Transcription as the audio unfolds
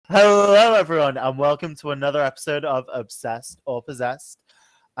Hello, everyone, and welcome to another episode of Obsessed or Possessed,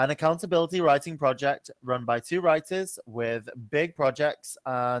 an accountability writing project run by two writers with big projects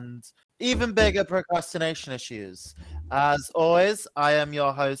and even bigger procrastination issues. As always, I am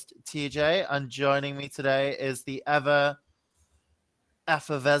your host, TJ, and joining me today is the ever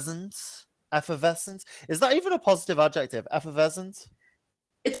effervescent. Is that even a positive adjective? Effervescent?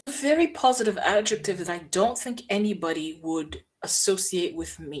 It's a very positive adjective that I don't think anybody would associate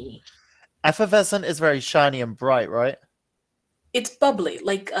with me. Effervescent is very shiny and bright, right? It's bubbly,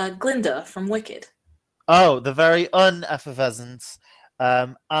 like Glinda from Wicked. Oh, the very uneffervescent.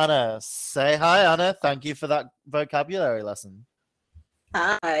 Anna, say hi, Anna. Thank you for that vocabulary lesson.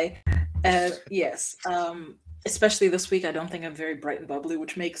 Hi. Yes. Especially this week, I don't think I'm very bright and bubbly,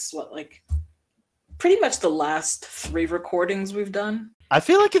 which makes pretty much the last three recordings we've done. I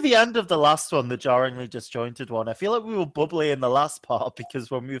feel like at the end of the last one, the jarringly disjointed one, I feel like we were bubbly in the last part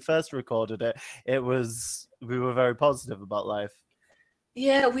because when we first recorded it, we were very positive about life.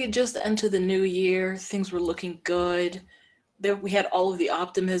 Yeah, we had just entered the new year. Things were looking good. We had all of the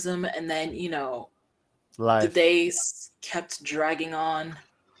optimism, and then, the Life. days kept dragging on.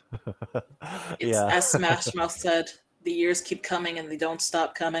 It's Yeah. as Smash Mouth said, the years keep coming and they don't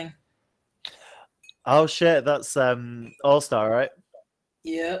stop coming. Oh shit, that's All Star, right?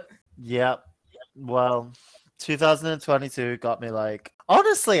 Yep. Yeah. Well, 2022 got me like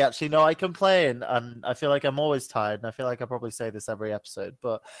honestly, actually, no, I complain and I feel like I'm always tired, and I feel like I probably say this every episode,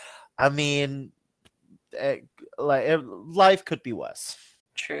 but I mean, life could be worse.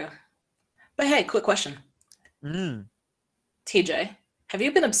 True. But hey, quick question. Mm. TJ, have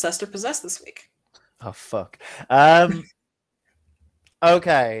you been obsessed or possessed this week? Oh fuck. Um.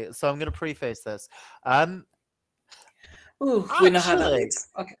 Okay, so I'm gonna preface this. Ooh, we know how that Actually, leads.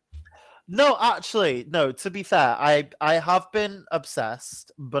 Okay. no, actually, no. To be fair, I have been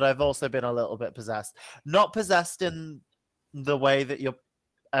obsessed, but I've also been a little bit possessed. Not possessed in the way that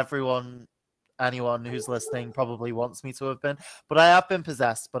anyone who's listening probably wants me to have been, but I have been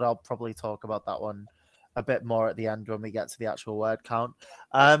possessed. But I'll probably talk about that one a bit more at the end when we get to the actual word count.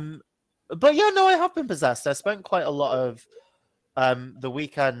 But yeah, no, I have been possessed. I spent quite a lot of the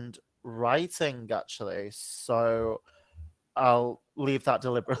weekend writing actually, so I'll leave that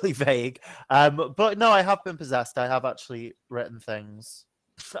deliberately vague. But no, I have been possessed. I have actually written things.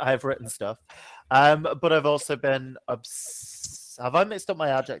 I have written stuff. But I've also been have I mixed up my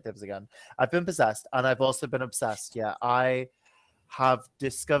adjectives again? I've been possessed and I've also been obsessed. Yeah, me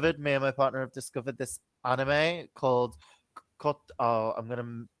and my partner have discovered this anime called I'm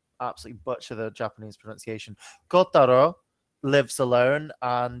gonna absolutely butcher the Japanese pronunciation. Kotaro Lives Alone,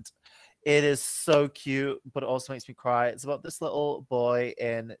 and it is so cute, but it also makes me cry. It's about this little boy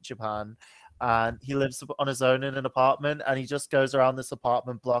in Japan, and he lives on his own in an apartment, and he just goes around this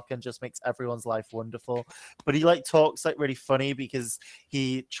apartment block and just makes everyone's life wonderful. But he like talks like really funny because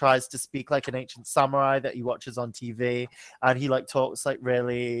he tries to speak like an ancient samurai that he watches on TV, and he like talks like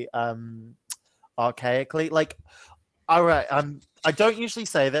really archaically. Like, all right, I don't usually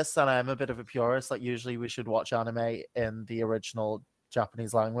say this, and I'm a bit of a purist. Like, usually we should watch anime in the original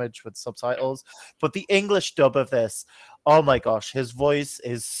Japanese language with subtitles, but the English dub of this, oh my gosh, his voice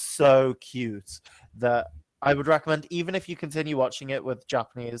is so cute that I would recommend, even if you continue watching it with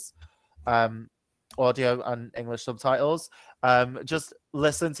Japanese um, audio and English subtitles, just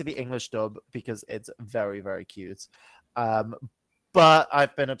listen to the English dub because it's very, very cute. Um, but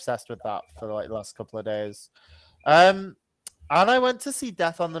I've been obsessed with that for like the last couple of days. Um, and I went to see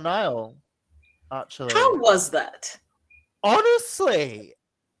Death on the Nile, actually. How was that? Honestly,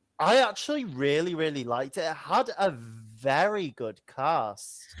 I actually really, really liked it. It had a very good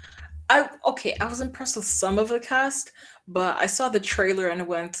cast. I was impressed with some of the cast, but I saw the trailer and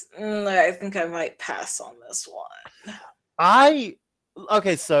went, I think I might pass on this one. I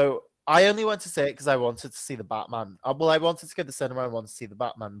okay, so I only went to see it because I wanted to see the Batman. Well, I wanted to go to the cinema. I wanted to see the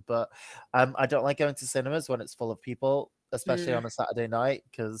Batman, but I don't like going to cinemas when it's full of people, especially Mm. on a Saturday night.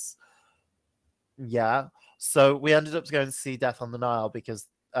 Because yeah, so we ended up going to see Death on the Nile because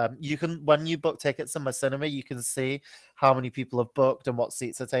you can when you book tickets in my cinema, you can see how many people have booked and what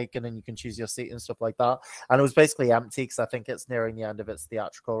seats are taken, and you can choose your seat and stuff like that. And it was basically empty because I think it's nearing the end of its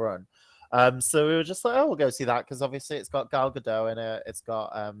theatrical run. So we were just like, oh, we'll go see that because obviously it's got Gal Gadot in it. It's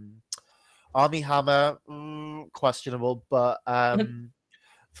got Army Hammer, questionable, but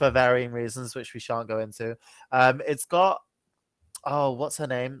for varying reasons, which we shan't go into. It's got what's her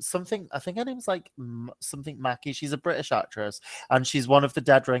name? Something. I think her name's like something Mackie. She's a British actress, and she's one of the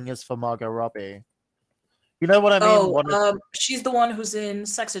dead ringers for Margot Robbie. You know what I mean? Oh, One of she's the one who's in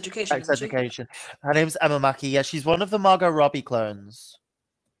Sex Education, Sex isn't she? Education. Her name's Emma Mackey. Yeah, she's one of the Margot Robbie clones.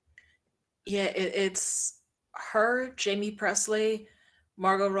 Yeah, it's her, Jamie Presley,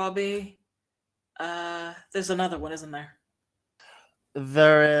 Margot Robbie. There's another one, isn't there?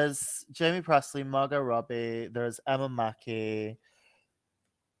 There is Jamie Presley, Margot Robbie. There's Emma Mackey.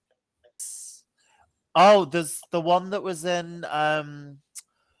 Oh, there's the one that was in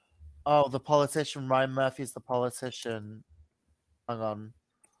oh, the politician. Ryan Murphy's the politician. Hang on.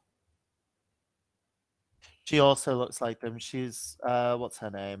 She also looks like them. She's what's her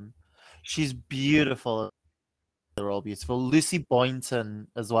name? She's beautiful. They're all beautiful. Lucy Boynton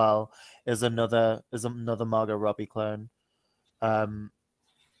as well is another Margot Robbie clone. Um,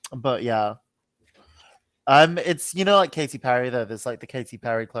 but yeah. It's like Katy Perry though. There's like the Katy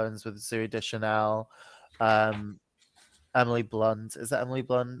Perry clones with Zooey Deschanel, um, Emily Blunt. Is that Emily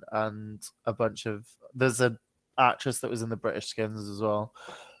Blunt? And a bunch of there's a actress that was in the British Skins as well.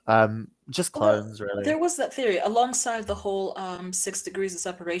 Just Well, clones really. there was that theory alongside the whole 6 degrees of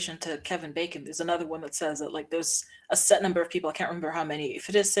separation to Kevin Bacon. There's another one that says that like there's a set number of people. I can't remember how many. If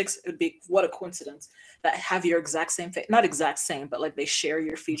it is six, it would be what a coincidence that have your exact same face. Not exact same, but like they share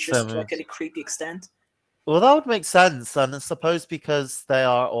your features to So like a creepy extent. well, that would make sense, and I suppose because they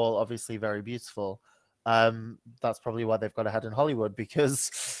are all obviously very beautiful. That's probably why they've got ahead in Hollywood.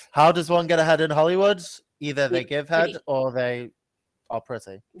 Because how does one get ahead in Hollywood? Either they Be give head pretty. or they are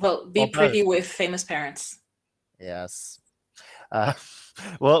pretty, Well, be or both. pretty with famous parents. Yes. Uh,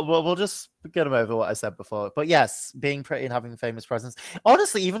 we'll just get them over what I said before. But yes, being pretty and having famous presence.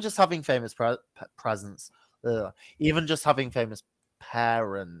 Honestly, even just having famous presence, even just having famous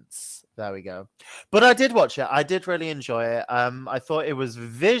parents. There we go. But I did watch it. I did really enjoy it. I thought it was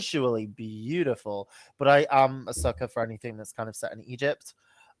visually beautiful. But I am a sucker for anything that's kind of set in Egypt.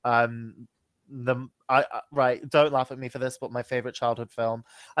 Um, right. Don't laugh at me for this, but my favorite childhood film.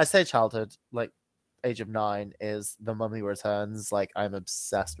 I say childhood, like age of 9 is The Mummy Returns. Like I'm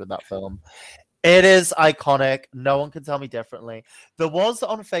obsessed with that film. It is iconic. No one can tell me differently. There was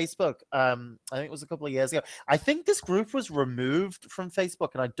on Facebook, I think it was a couple of years ago. I think this group was removed from Facebook,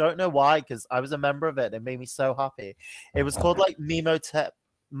 and I don't know why, because I was a member of it. It made me so happy. It was called like Memo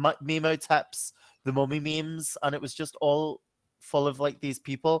Teps, the Mummy memes, and it was just all full of like these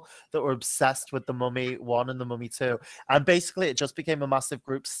people that were obsessed with the Mummy 1 and the Mummy 2. And basically it just became a massive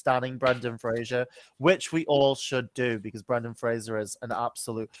group standing Brendan Fraser, which we all should do because Brendan Fraser is an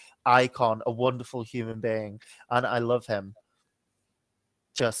absolute icon, a wonderful human being, and I love him.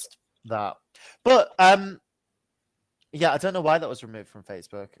 Just that. But yeah, I don't know why that was removed from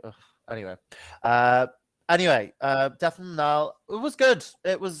Facebook. Ugh. Anyway. Uh definitely now it was good.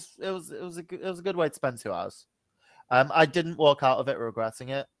 It was a good way to spend 2 hours. I didn't walk out of it regretting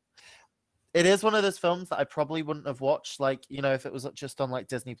it. It is one of those films that I probably wouldn't have watched, like, if it was just on like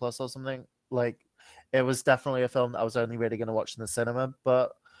Disney Plus or something. Like, it was definitely a film that I was only really going to watch in the cinema,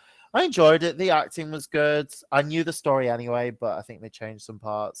 but I enjoyed it. The acting was good. I knew the story anyway, but I think they changed some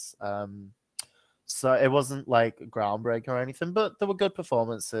parts. So it wasn't like groundbreaking or anything, but there were good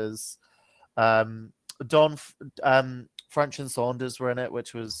performances. Um, Don, French and Saunders were in it,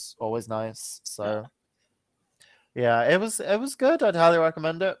 which was always nice. So yeah, it was good. I'd highly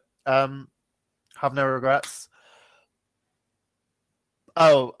recommend it. Have no regrets.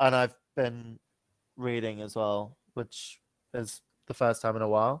 Oh, and I've been reading as well, which is the first time in a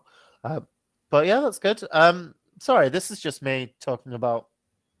while. Uh, but yeah, that's good. Sorry, this is just me talking about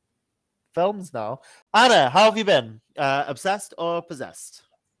films now. Anna, how have you been? Obsessed or possessed?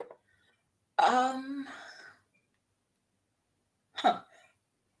 Um, huh.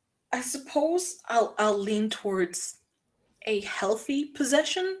 I suppose I'll lean towards a healthy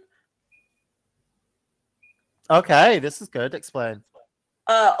possession. Okay, this is good. Explain.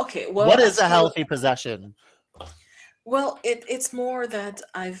 Okay. What Well, is as a far healthy possession? well, it's more that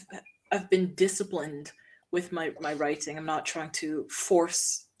I've been disciplined with my writing. I'm not trying to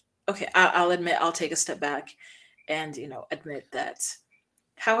force. Okay, I'll admit I'll take a step back, and admit that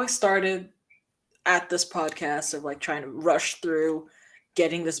how I started at this podcast of like trying to rush through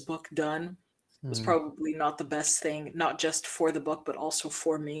getting this book done was Hmm. probably not the best thing, not just for the book, but also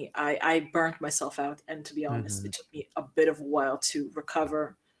for me. I burned myself out. And to be honest, Hmm. it took me a bit of a while to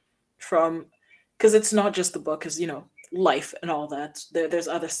recover from, because it's not just the book, because, life and all that. There's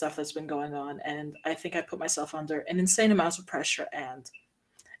other stuff that's been going on. And I think I put myself under an insane amount of pressure and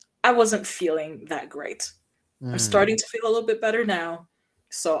I wasn't feeling that great. I'm Hmm. starting to feel a little bit better now.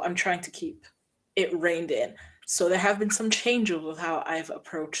 So I'm trying to keep it reined in. So there have been some changes with how I've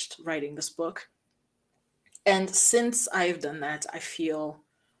approached writing this book. And since I've done that, I feel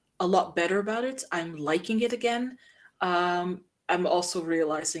a lot better about it. I'm liking it again. I'm also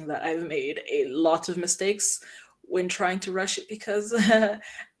realizing that I've made a lot of mistakes when trying to rush it because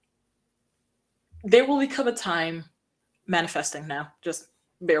there will become a time, manifesting now, just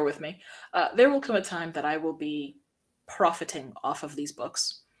bear with me. There will come a time that I will be profiting off of these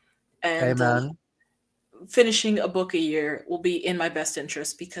books. And Amen. finishing a book a year will be in my best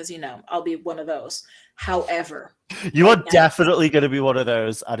interest because, I'll be one of those. However, You right are now, definitely going to be one of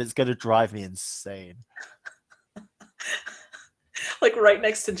those, and it's going to drive me insane. like right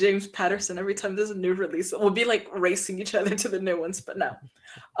next to James Patterson, every time there's a new release, we'll be like racing each other to the new ones. But no,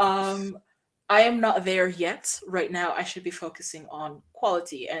 um, I am not there yet. Right now, I should be focusing on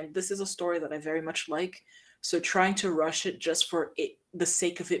quality, and this is a story that I very much like. So trying to rush it just for it, the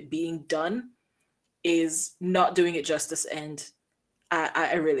sake of it being done, is not doing it justice, and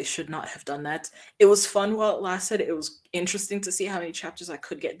I really should not have done that. It was fun while it lasted. It was interesting to see how many chapters I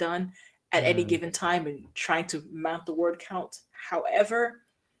could get done at any Mm, given time and trying to mount the word count. However,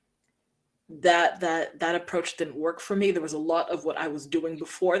 that approach didn't work for me. There was a lot of what I was doing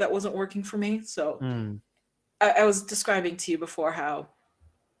before that wasn't working for me. So mm, I was describing to you before how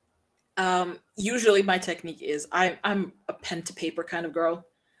usually my technique is I'm a pen to paper kind of girl,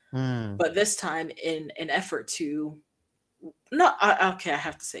 mm, but this time in an effort to okay, I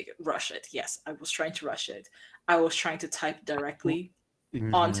have to say it, rush it. Yes, I was trying to rush it. I was trying to type directly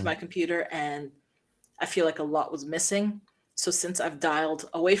onto mhm. my computer, and I feel like a lot was missing. So since I've dialed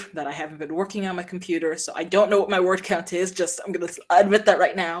away from that, I haven't been working on my computer, so I don't know what my word count is. Just I'm gonna admit that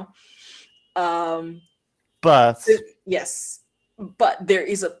right now. Um, But yes, but there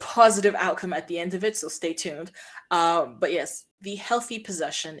is a positive outcome at the end of it, so stay tuned. But yes, the healthy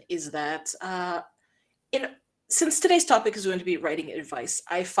possession is that in since today's topic is going to be writing advice,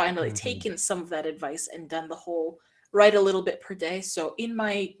 I finally mhm, taken some of that advice and done the whole write a little bit per day. So in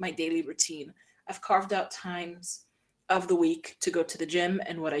my daily routine, I've carved out times of the week to go to the gym,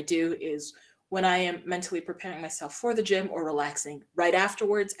 and what I do is when I am mentally preparing myself for the gym or relaxing, right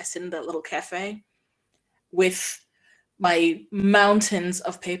afterwards, I sit in that little cafe with my mountains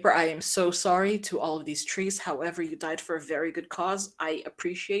of paper. I am so sorry to all of these trees. However, you died for a very good cause. I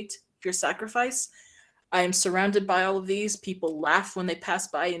appreciate your sacrifice. I am surrounded by all of these. People laugh when they pass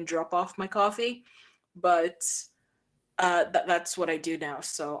by and drop off my coffee, but that's what I do now.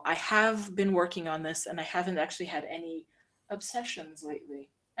 So I have been working on this, and I haven't actually had any obsessions lately.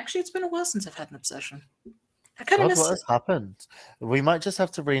 Actually, it's been a while since I've had an obsession. I kind of God, what miss it. has happened? We might just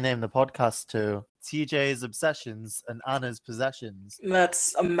have to rename the podcast to TJ's Obsessions and Anna's Possessions.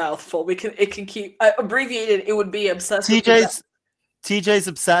 That's a mouthful. It can keep abbreviated. It would be obsessed with possessed, TJ's TJ's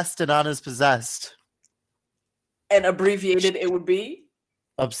obsessed and Anna's possessed. and abbreviated it would be.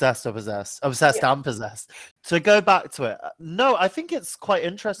 Obsessed or possessed? Obsessed Yeah. and possessed. To go back to it, no, I think it's quite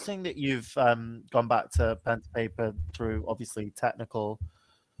interesting that you've gone back to pen to paper through obviously technical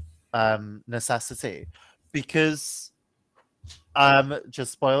necessity, because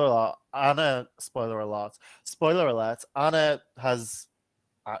just spoiler alert, Anna has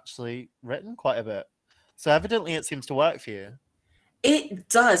actually written quite a bit, so evidently it seems to work for you. It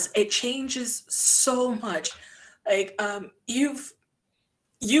does. It changes so much. Like you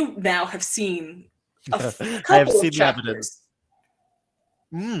now have seen I have couple of seen the evidence. chapters.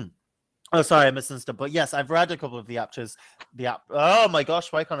 Mm. Oh, sorry, I misunderstood. But yes, I've read a couple of the chapters. The app. Oh my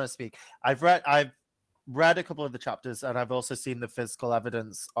gosh, why can't I speak? I've read a couple of the chapters, and I've also seen the physical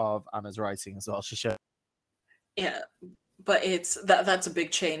evidence of Anna's writing as well. She showed. Yeah, but that's a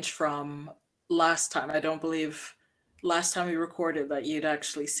big change from last time. I don't believe last time we recorded that you'd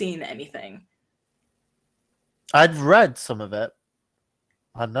actually seen anything. I'd read some of it.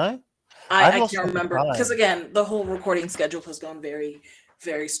 I know. I've I lost can't track of remember because time. again, the whole recording schedule has gone very,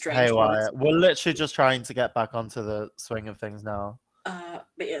 very Hey, strange. Wyatt, we're literally just trying to get back onto the swing of things now.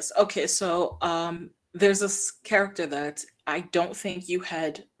 But yes, okay. So there's this character that I don't think you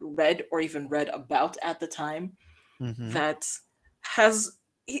had read or even read about at the time Mm-hmm. that has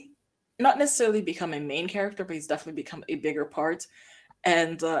not necessarily become a main character, but he's definitely become a bigger part.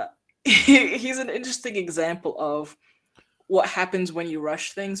 And he's an interesting example of what happens when you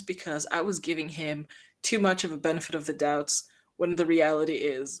rush things because I was giving him too much of a benefit of the doubts when the reality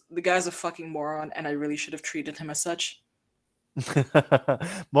is the guy's a fucking moron and I really should have treated him as such.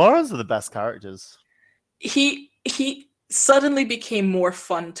 Morons are the best characters. He suddenly became more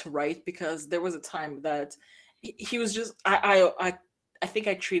fun to write because there was a time that he was just I think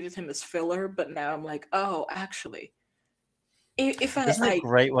I treated him as filler, but now I'm like, oh, actually, if Isn't it I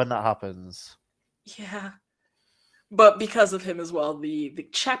great when that happens? yeah, but because of him as well, the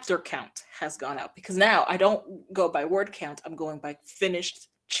chapter count has gone up because now I don't go by word count, I'm going by finished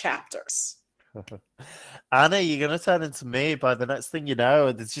chapters. Anna, you're gonna turn into me by the next thing you know,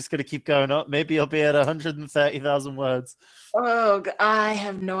 and it's just gonna keep going up. Maybe you'll be at 130,000 words. Oh, I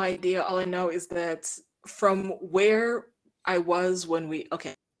have no idea. All I know is that from where I was when we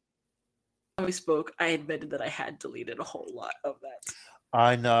spoke, I admitted that I had deleted a whole lot of that.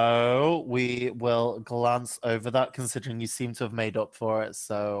 I know. We will glance over that, considering you seem to have made up for it,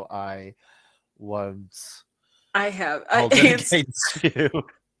 so I won't I have. hold it against you.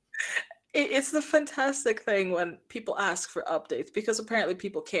 It's the fantastic thing when people ask for updates because apparently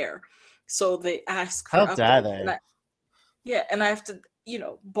people care. So they ask for How dare updates, and they? I have to,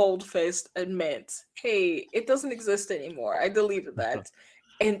 bold faced admit, hey, it doesn't exist anymore. I deleted that.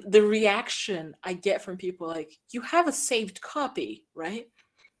 And the reaction I get from people like, you have a saved copy, right?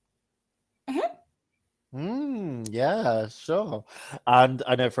 Yeah, sure. And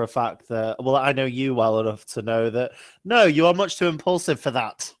I know for a fact that, well, I know you well enough to know that, no, you are much too impulsive for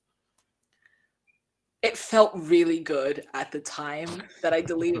that. It felt really good at the time that I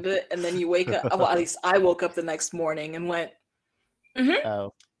deleted it. And then you wake up, well, at least I woke up the next morning and went,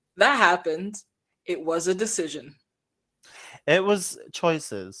 Oh. that happened. It was a decision. It was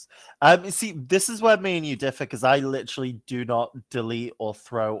choices. See, this is where me and you differ because I literally do not delete or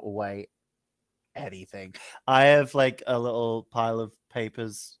throw away anything. I have like a little pile of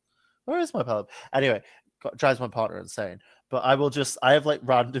papers. Where is my pile? Anyway, drives my partner insane. But I have like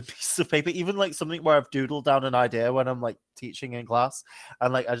random pieces of paper, even like something where I've doodled down an idea when I'm like teaching in class,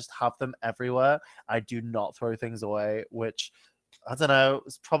 and like I just have them everywhere. I do not throw things away, which I don't know,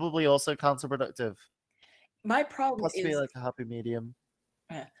 is probably also counterproductive. My problem Has to be is, like a happy medium.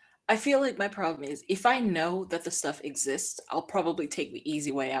 yeah, I feel like my problem is if I know that the stuff exists, I'll probably take the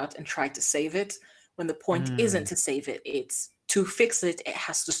easy way out and try to save it. When the point isn't Mm, to save it, it's to fix it, it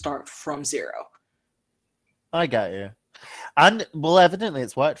has to start from zero. I get you. And well, evidently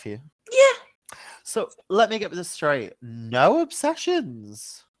it's worked for you. So let me get this straight. No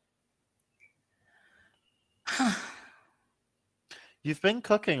obsessions. Yeah. You've been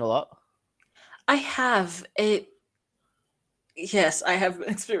cooking a lot. I have it. Yes, I have been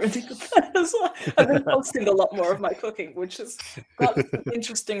experimenting with that as well. I've been posting a lot more of my cooking, which has gotten some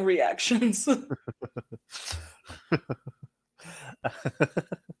interesting reactions.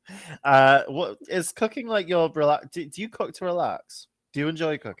 What is cooking like your relax? Do you cook to relax? Do you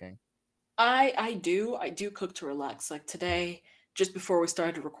enjoy cooking? I do cook to relax. Like today, just before we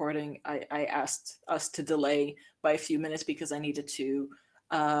started recording, I asked us to delay by a few minutes because I needed to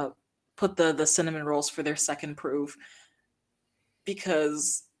uh, put the cinnamon rolls for their second proof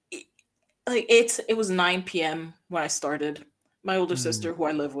because it was 9 p.m. when I started. My older Mm, sister, who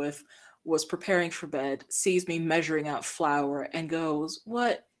I live with, was preparing for bed, sees me measuring out flour, and goes,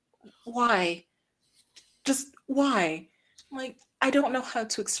 "What? Why? Just why?" I'm like, I don't know how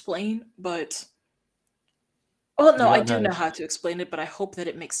to explain, but well, no, you I don't do know. know how to explain it, but I hope that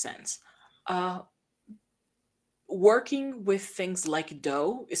it makes sense. Uh, Working with things like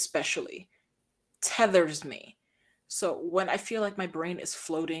dough, especially, tethers me. So when I feel like my brain is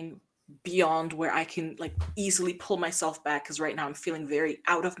floating beyond where I can like easily pull myself back, because right now I'm feeling very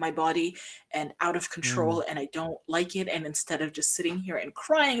out of my body and out of Mm, control and I don't like it. And instead of just sitting here and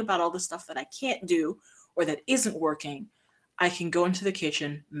crying about all the stuff that I can't do or that isn't working, I can go into the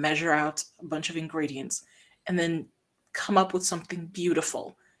kitchen, measure out a bunch of ingredients, and then come up with something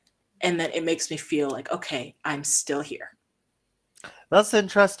beautiful. And then it makes me feel like, okay, I'm still here. that's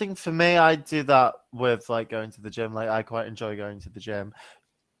interesting. For me, I do that with like going to the gym. Like I quite enjoy going to the gym.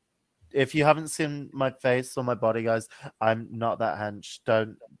 If you haven't seen my face or my body, guys, I'm not that hench.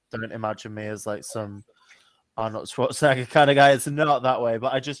 Don't imagine me as like some Arnold Schwarzenegger kind of guy. It's not that way,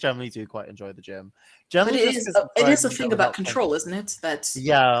 but I just generally do quite enjoy the gym. But Generally, just because it's it where I is a can go thing about without control, thinking. isn't it? That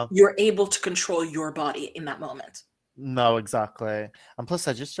Yeah, you're able to control your body in that moment. no, exactly. And plus,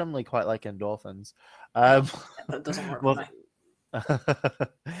 I just generally quite like endorphins. Oh, Um, yeah, that doesn't work for well, me.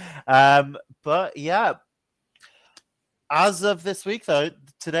 but yeah, as of this week, though,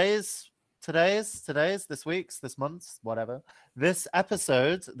 today's this week's, this month's, whatever. This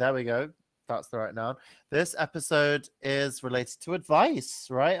episode, there we go. That's the right noun. This episode is related to advice,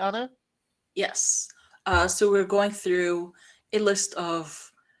 right, Anna? Yes. So we're going through a list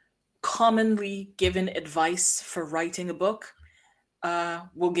of commonly given advice for writing a book.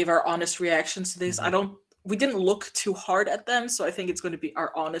 We'll give our honest reactions to this. Mhm. We didn't look too hard at them, so I think it's going to be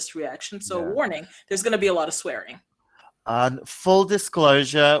our honest reaction. So Yeah. warning, there's going to be a lot of swearing. And full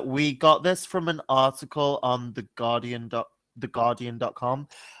disclosure, we got this from an article on theguardian.com,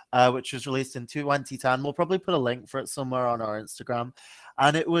 which was released in 2010. We'll probably put a link for it somewhere on our Instagram.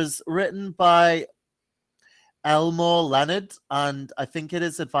 And it was written by Elmore Leonard, and I think it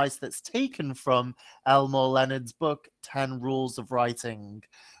is advice that's taken from Elmore Leonard's book, 10 Rules of Writing,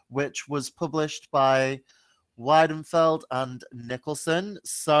 which was published by Weidenfeld and Nicholson.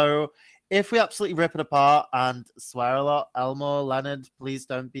 So if we absolutely rip it apart and swear a lot, Elmore Leonard, please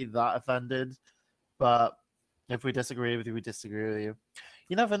don't be that offended. But if we disagree with you, we disagree with you.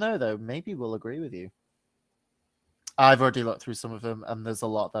 You never know, though. Maybe we'll agree with you. I've already looked through some of them, and there's a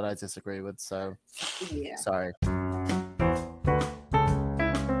lot that I disagree with, so Yeah. sorry.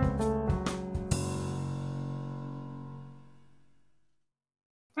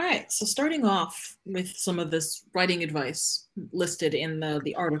 All right, so starting off with some of this writing advice listed in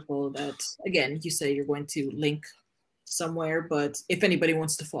the article that, again, you say you're going to link somewhere, but if anybody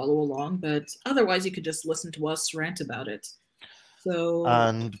wants to follow along, but otherwise you could just listen to us rant about it. So,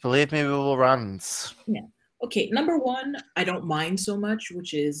 And believe me, we will rant. yeah. Okay, number one, I don't mind so much,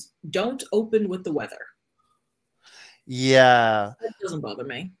 which is don't open with the weather. Yeah. That doesn't bother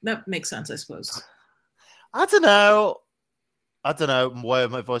me. That makes sense, I suppose. I don't know. Why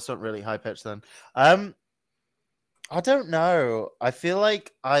my voice went really high pitched then. I don't know. I feel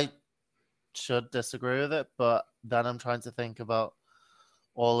like I should disagree with it, but then I'm trying to think about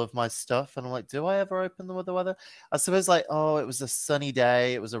all of my stuff, and I'm like, do I ever open them with the weather? I suppose, like, oh, it was a sunny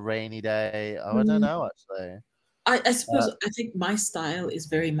day, it was a rainy day. Oh, I don't know, actually. I suppose I think my style is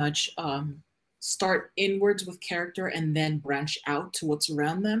very much start inwards with character and then branch out to what's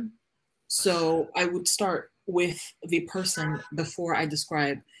around them. So I would start with the person before I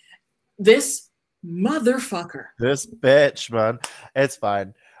describe this motherfucker. This bitch, man. It's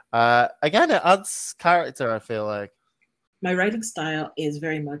fine. Again, it adds character, I feel like. My writing style is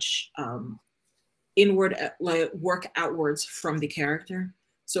very much inward, like work outwards from the character.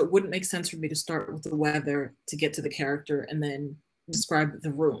 So it wouldn't make sense for me to start with the weather to get to the character and then describe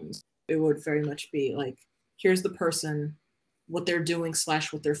the rooms. It would very much be like, here's the person, what they're doing /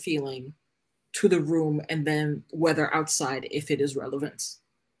 what they're feeling, to the room, and then weather outside if it is relevant.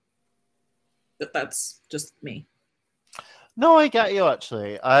 But that's just me. No, I get you,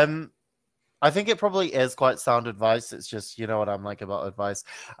 actually. I think it probably is quite sound advice. It's just, you know what I'm like about advice.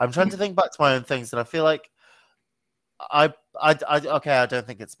 I'm trying to think back to my own things, and I feel like okay, I don't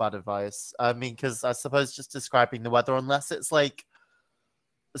think it's bad advice. I mean, because I suppose just describing the weather, unless it's like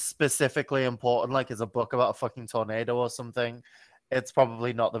specifically important, like it's a book about a fucking tornado or something, it's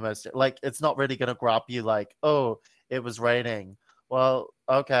probably not the most, like, it's not really gonna grab you like, oh, it was raining. Well,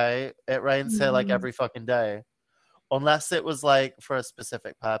 okay, it rains here like every fucking day. Unless it was like for a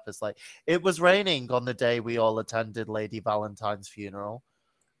specific purpose, like it was raining on the day we all attended Lady Valentine's funeral.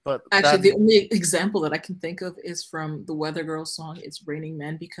 But Actually, then, the only example that I can think of is from the Weather Girls song, It's Raining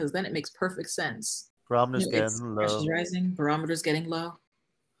Men, because then it makes perfect sense. barometer's It's getting pressure's low. rising, barometer's getting low.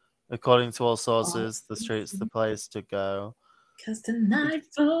 According to all sources, the street's the place to go. Because tonight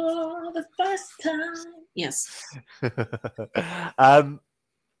for the first time. Yes.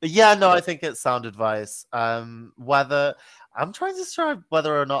 Yeah, no, I think it's sound advice. Whether I'm trying to describe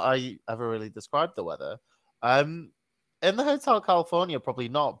whether or not I ever really described the weather. In the Hotel California, probably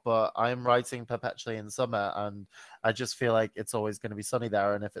not, but I'm writing perpetually in summer, and I just feel like it's always going to be sunny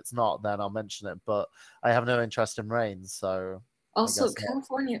there. And if it's not, then I'll mention it. But I have no interest in rain, so Also,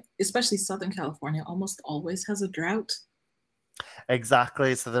 California, especially Southern California, almost always has a drought.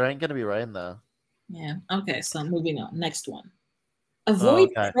 exactly. So there ain't going to be rain there. Yeah. Okay, so moving on. Next one. Avoid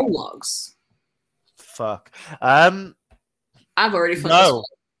prologues. Fuck. I've already fucked this one.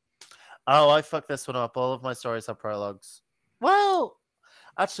 Oh, I fucked this one up. All of my stories have prologues. Well,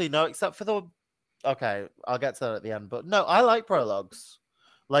 actually, no, except for the. Okay, I'll get to that at the end. But no, I like prologues.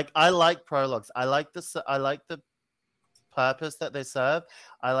 Like, I like prologues. I like the purpose that they serve.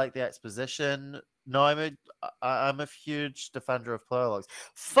 I like the exposition. No, I'm a huge defender of prologues.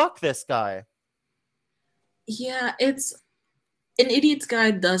 Fuck this guy. Yeah, it's An Idiot's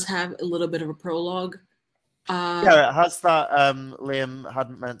Guide does have a little bit of a prologue. Yeah, it has that Liam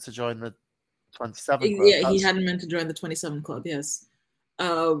hadn't meant to join the 27 club. Yeah, he hadn't meant to join the 27 club, yes.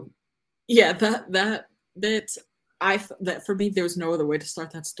 Yeah, that bit, that for me, there was no other way to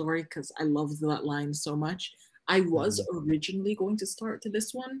start that story because I loved that line so much. I was originally going to start to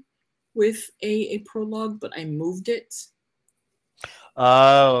this one with a prologue, but I moved it.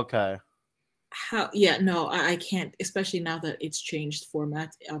 Oh, okay. Yeah, no, I can't, especially now that it's changed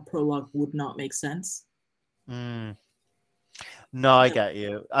format. A prologue would not make sense. No, I get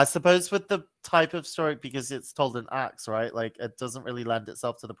you. I suppose with the type of story, because it's told in acts, right? Like, it doesn't really lend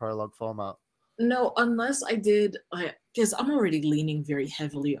itself to the prologue format. No, unless I did, because I'm already leaning very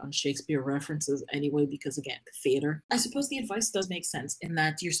heavily on Shakespeare references anyway, because again, theater. I suppose the advice does make sense in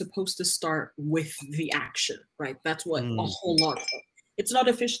that you're supposed to start with the action, right? That's what a Mm, whole lot of it's not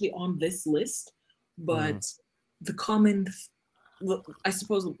officially on this list, mm, but the common, I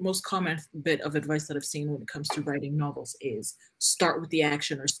suppose, the most common bit of advice that I've seen when it comes to writing novels is start with the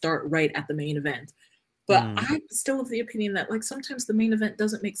action or start right at the main event. But mm. I'm still of the opinion that like sometimes the main event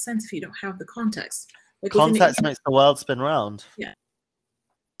doesn't make sense if you don't have the context. Like with an Context makes the world spin round. yeah,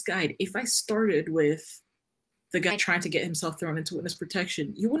 guide, if I started with the guy trying to get himself thrown into witness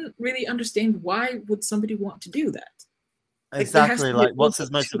protection, you wouldn't really understand why would somebody want to do that. Like there has Exactly. to be a Like, build what's his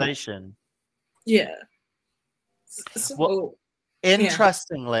up to it. motivation? Yeah. What? So yeah.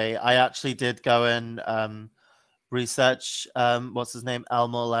 Interestingly, I actually did go and research. What's his name?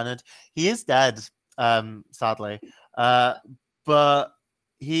 Elmore Leonard. He is dead. Sadly. But Rest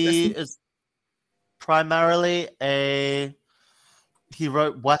he in is primarily a he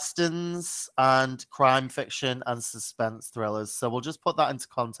wrote westerns and crime fiction and suspense thrillers. So we'll just put that into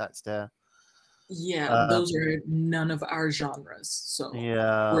context here. yeah, Uh, those are none of our genres, so we're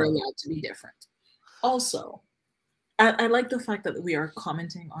yeah. allowed to be different. Also, I like the fact that we are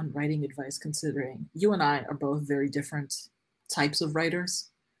commenting on writing advice, considering you and I are both very different types of writers,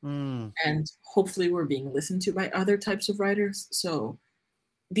 Mm. and hopefully we're being listened to by other types of writers. So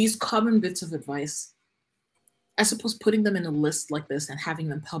these common bits of advice, I suppose putting them in a list like this and having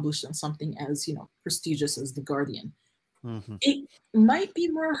them published in something as, prestigious as The Guardian, Hmm. it might be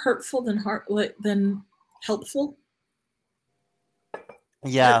more hurtful than helpful.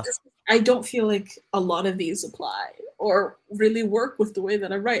 Yeah. I don't feel like a lot of these apply or really work with the way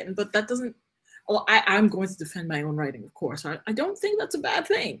that I write. But that doesn't, well, I'm going to defend my own writing, of course. I don't think that's a bad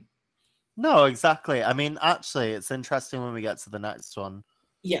thing. No, exactly. I mean, actually, it's interesting when we get to the next one.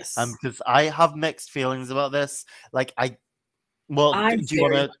 Yes, Because I have mixed feelings about this. Like, I do you want very to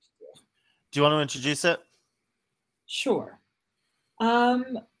much do. introduce it? Sure.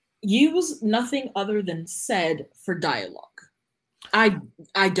 Um, use nothing other than said for dialogue. I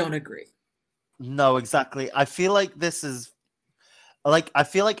I don't agree. No, exactly. I feel like this is like I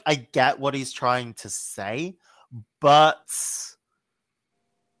feel like I get what he's trying to say, but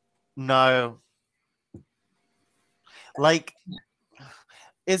no. Like,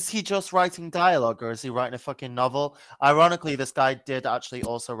 is he just writing dialogue or is he writing a fucking novel? Ironically, this guy did actually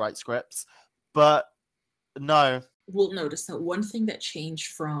also write scripts, but no. We'll notice that one thing that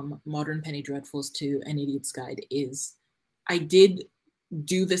changed from Modern Penny Dreadfuls to An Idiot's Guide is I did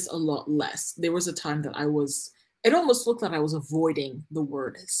do this a lot less. There was a time that it almost looked like I was avoiding the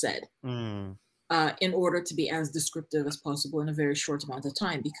word said Mm. in order to be as descriptive as possible in a very short amount of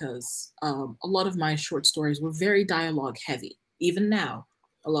time, because a lot of my short stories were very dialogue heavy. Even now,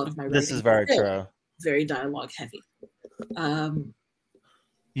 a lot of my This writing is is very still true. very dialogue heavy. Um,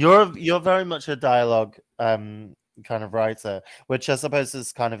 You're very much a dialogue kind of writer, which I suppose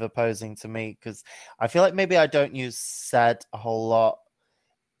is kind of opposing to me because I feel like maybe I don't use said a whole lot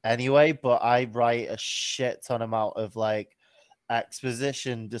anyway, but I write a shit ton amount of like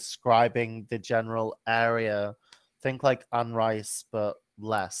exposition describing the general area. Think like Anne Rice, but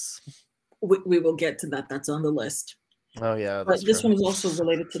less. we will get to that. That's on the list. Oh yeah, that's But this true. one is also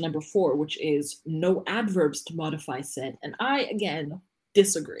related to number 4, which is no adverbs to modify said. And I, again,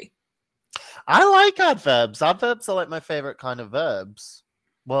 disagree. I like adverbs. Adverbs are like my favorite kind of verbs.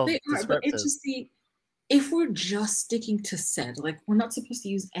 Well, They are, but it's descriptive. just if we're just sticking to said, like we're not supposed to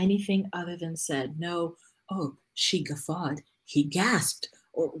use anything other than said. No, oh, she guffawed, he gasped,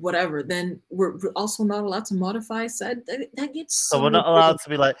 or whatever, then we're also not allowed to modify said. That gets So we're so not allowed big. to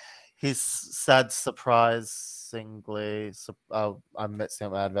be like, he said surprisingly. Oh, I'm mixing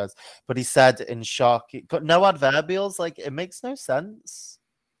up my adverbs. But he said in shock. But no adverbials. Like, it makes no sense.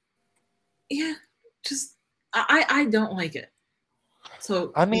 Yeah, just I don't like it.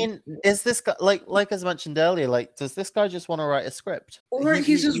 So I mean, is this guy like as mentioned earlier? Like, does this guy just want to write a script? or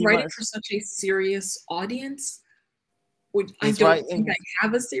he's just He writing might. for such a serious audience, which I He's don't think writing. I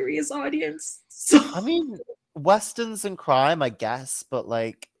have a serious audience. So I mean, westerns and crime, I guess, but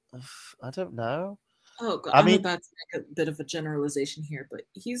like, I don't know. oh god, I I'm mean, about to make a bit of a generalization here, but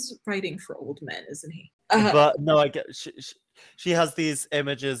he's writing for old men, isn't he? but no, I get. She has these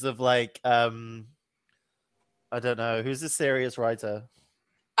images of like, I don't know, who's a serious writer.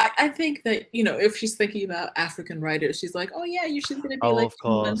 I think that if she's thinking about African writers, she's like, oh yeah, she's gonna be Oh, like of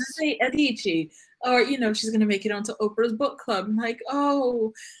Chimamanda course. Adichie, or she's gonna make it onto Oprah's book club. I'm like,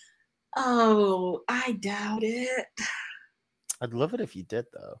 oh, I doubt it. I'd love it if you did,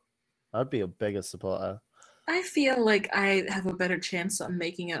 though. I'd be a bigger supporter. I feel like I have a better chance on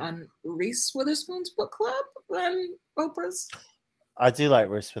making it on Reese Witherspoon's book club than Oprah's. I do like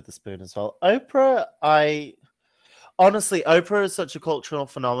Reese Witherspoon as well. Oprah, I honestly, Oprah is such a cultural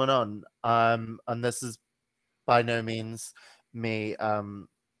phenomenon. And this is by no means me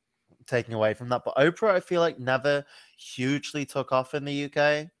taking away from that. But Oprah, I feel like never hugely took off in the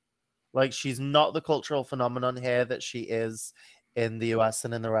UK. Like she's not the cultural phenomenon here that she is in the US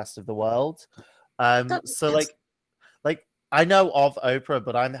and in the rest of the world. That makes So sense. like I know of Oprah,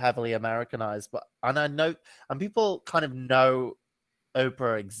 but I'm heavily Americanized. But and I know and people kind of know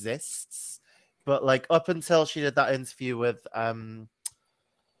Oprah exists. But like up until she did that interview with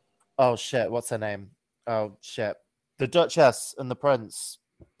oh shit, what's her name? Oh shit. The Duchess and the Prince.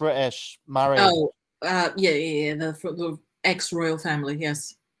 British, married. Oh, yeah. The ex royal family,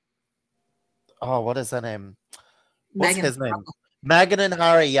 yes. Oh, what is her name? What's Meghan his name? Markle. Meghan and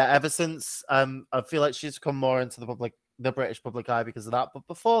Harry. Yeah, ever since I feel like she's come more into the British public eye because of that. But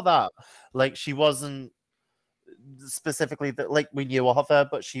before that, like she wasn't specifically that like we knew of her,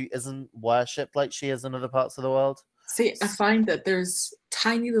 but she isn't worshipped like she is in other parts of the world. See, I find that there's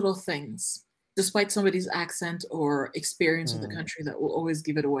tiny little things, despite somebody's accent or experience of the Mm, country, that will always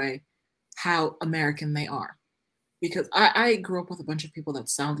give it away how American they are. Because I grew up with a bunch of people that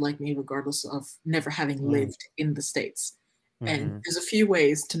sound like me, regardless of never having mm, lived in the States. And mhm. there's a few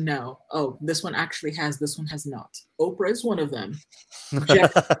ways to know, oh, this one actually has, this one has not. Oprah is one of them.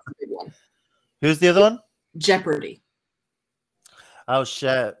 Jeopardy is a big one. Who's the other one? Jeopardy. Oh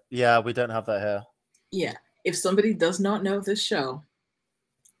shit! Yeah, we don't have that here. Yeah. If somebody does not know this show,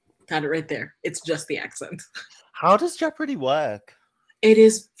 got it right there. It's just the accent. How does Jeopardy work? It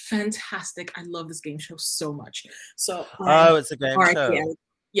is fantastic. I love this game show so much. So, Oh, it's a game R.I.P. show.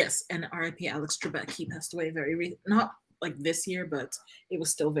 Yes, and R.I.P. Alex Trebek. He passed away not like this year, but it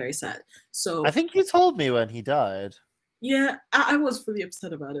was still very sad. I So, think you told me when he died. yeah, I was really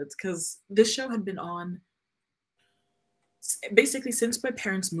upset about it because this show had been on basically since my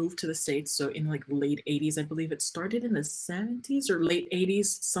parents moved to the States. So, in like the late 80s, I believe it started in the 70s or late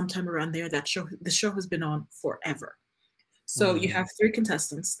 80s, sometime around there. The show has been on forever. So you Mm. have three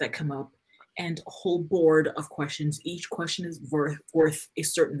contestants that come up and a whole board of questions. Each question is worth a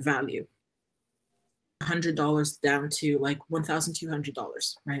certain value. $100 down to like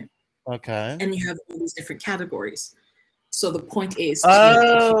 $1,200, right? Okay. And you have all these different categories. So the point is to make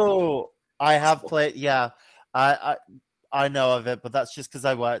it Oh, I have possible. played. Yeah, I I know of it, but that's just because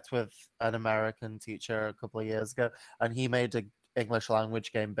I worked with an American teacher a couple of years ago, and he made a English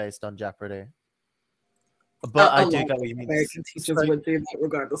language game based on Jeopardy. But I A do lot get of what you mean. American teachers So, would do that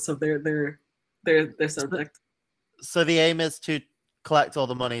regardless of their so, subject. so the aim is to collect all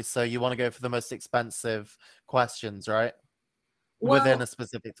the money. So you want to go for the most expensive questions, right? Within a Well,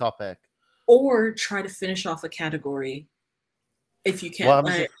 specific topic. or try to finish off a category if you What can.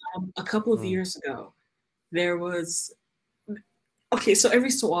 happens? A couple of Mm, years ago, there was okay, so every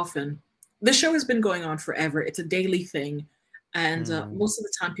so often, the show has been going on forever. It's a daily thing. And mm, most of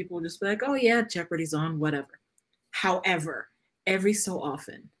the time, people will just be like, oh, yeah, Jeopardy's on, whatever. However, every so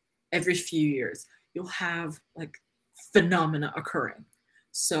often, every few years, you'll have like phenomena occurring.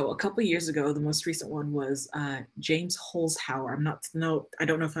 So a couple years ago, the most recent one was James Holzhauer. I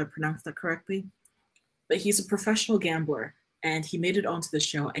don't know if I pronounced that correctly, but he's a professional gambler, and he made it onto the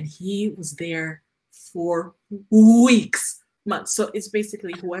show, and he was there for weeks, months. So it's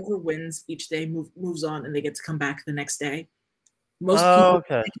basically whoever wins each day moves on, and they get to come back the next day. Most oh, people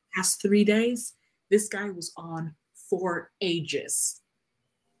okay. make it past 3 days. This guy was on for ages,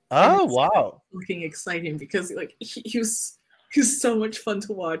 and Oh, it's wow. fucking exciting because like he was so much fun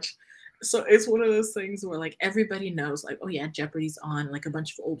to watch. So it's one of those things where like everybody knows like, oh yeah, Jeopardy's on, like a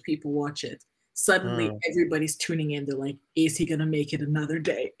bunch of old people watch it. Suddenly Mm. everybody's tuning in. They're like, is he gonna make it another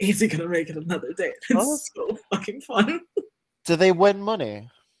day? Is he gonna make it another day? Oh, It's so fucking fun. do they win money?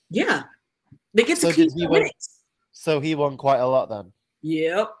 Yeah, they get to So did keep he their win? winnings. So he won quite a lot then.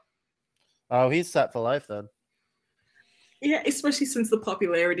 Yep. Oh, he's set for life then. Yeah, especially since the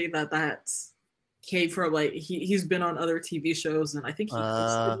popularity that came from like he's been on other TV shows and I think he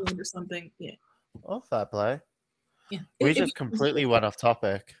hosted Uh, one or something. Yeah, oh, fair play. yeah. We It just becomes completely went off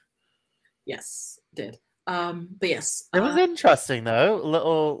topic. yes, it did. But yes, It was interesting though.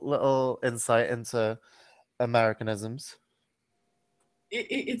 Little insight into Americanisms.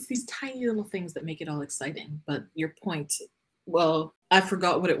 it's these tiny little things that make it all exciting. But your point, well, I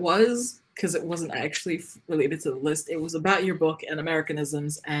forgot what it was because it wasn't actually related to the list. It was about your book and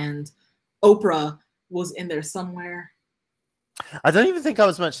Americanisms, and Oprah was in there somewhere. I don't even think I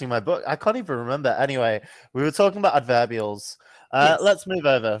was mentioning my book. I can't even remember. Anyway, we were talking about adverbials. Yes. Let's move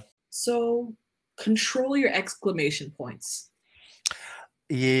over. So Control your exclamation points.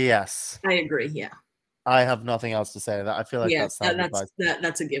 Yes. I agree. Yeah. I have nothing else to say to that. I feel like Yeah. that's sound advice.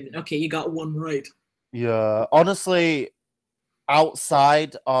 That's a given. Okay, you got one right. Yeah. Honestly,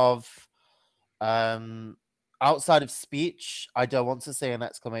 outside of speech, I don't want to say an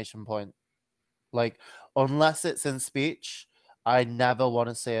exclamation point. Like, unless it's in speech, I never want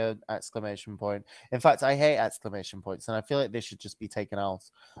to say an exclamation point. In fact, I hate exclamation points, and I feel like they should just be taken out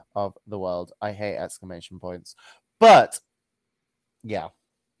of the world. I hate exclamation points. But yeah.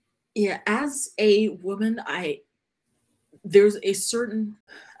 Yeah, as a woman, there's a certain,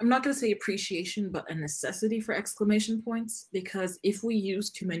 I'm not going to say appreciation, but a necessity for exclamation points, because if we use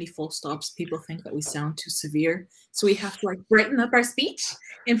too many full stops, people think that we sound too severe. So we have to like brighten up our speech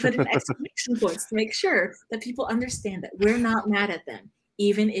and put in exclamation points to make sure that people understand that we're not mad at them,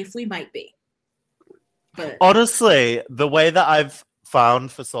 even if we might be. But Honestly, the way that I've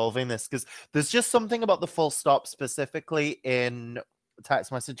found for solving this, because there's just something about the full stop specifically in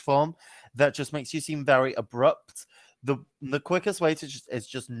text message form that just makes you seem very abrupt. The quickest way to is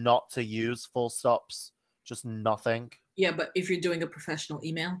just not to use full stops, just nothing. yeah, but if you're doing a professional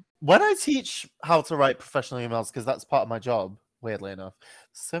email, When I teach how to write professional emails, because that's part of my job, weirdly enough,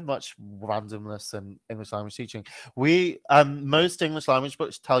 so much randomness in English language teaching. We most English language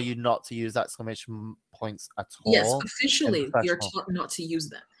books tell you not to use exclamation points at yes, all in officially you're professional. taught not to use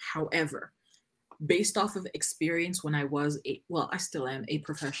them. However, based off of experience when I was I still am a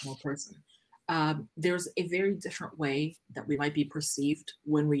professional person. There's a very different way that we might be perceived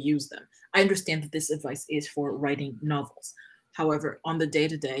when we use them. I understand that this advice is for writing novels. However, on the day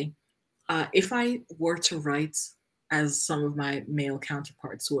to day, if I were to write as some of my male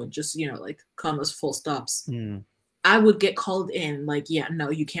counterparts would, just, like commas, full stops, Mm. I would get called in like, yeah, no,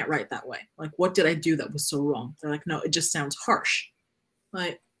 you can't write that way. Like, what did I do that was so wrong? They're like, no, it just sounds harsh.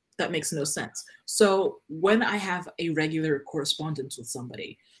 Like, that makes no sense. So when I have a regular correspondence with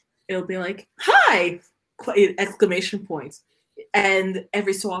somebody, it'll be like, hi, exclamation points. And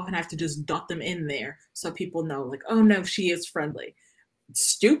every so often I have to just dot them in there so people know, like, oh no, she is friendly. It's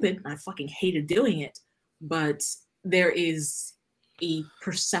stupid. I fucking hated doing it. But there is a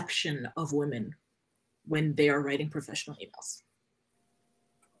perception of women when they are writing professional emails.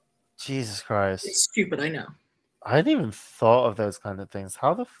 Jesus Christ. It's stupid, I know. I hadn't even thought of those kind of things.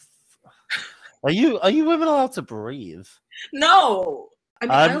 How the are you women allowed to breathe? No. I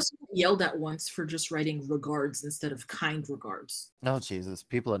mean, I Um also got yelled at once for just writing regards instead of kind regards. no, Jesus,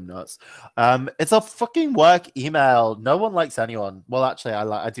 people are nuts. It's a fucking work email. No one likes anyone. Well, actually,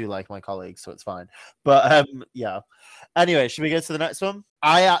 I do like my colleagues, so it's fine. But yeah. Anyway, should we go to the next one?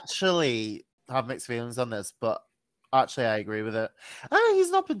 I actually have mixed feelings on this, but actually I agree with it.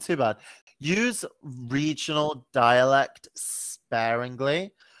 He's not been too bad. Use regional dialect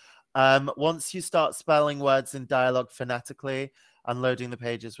sparingly. Once you start spelling words in dialogue phonetically and loading the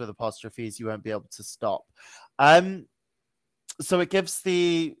pages with apostrophes, you won't be able to stop. So it gives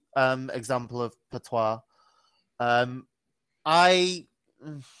the example of patois. I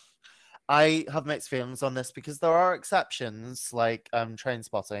I have mixed feelings on this because there are exceptions, like Train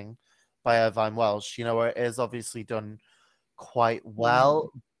Spotting by Irvine Welsh, where it is obviously done quite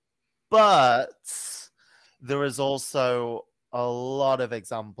well, but there is also a lot of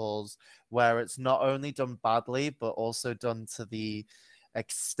examples where it's not only done badly, but also done to the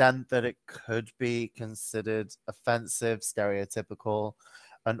extent that it could be considered offensive, stereotypical,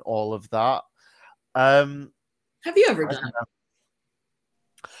 and all of that. Have you ever done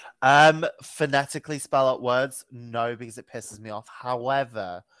it? Phonetically spell out words, no, because it pisses me off.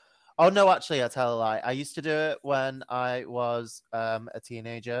 However, oh no, actually, I tell a lie. I used to do it when I was a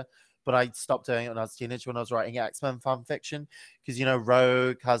teenager, but I stopped doing it when I was a teenager when I was writing X-Men fan fiction. Because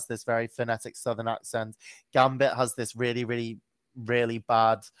Rogue has this very phonetic Southern accent. Gambit has this really, really, really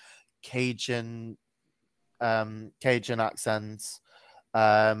bad Cajun accent.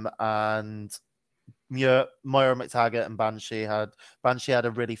 And Moira McTaggart and Banshee had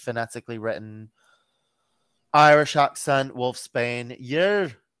a really phonetically written Irish accent. Wolfsbane,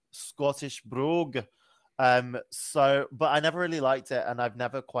 you're Scottish brogue. But I never really liked it, and I've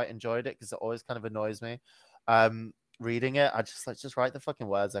never quite enjoyed it because it always kind of annoys me. Reading it, I just write the fucking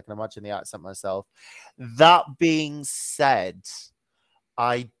words. I can imagine the accent myself. That being said,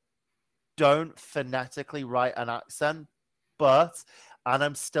 I don't phonetically write an accent, and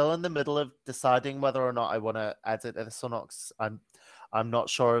I'm still in the middle of deciding whether or not I want to edit this or not. 'Cause I'm not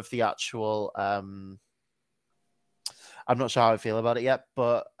sure of the actual I'm not sure how I feel about it yet,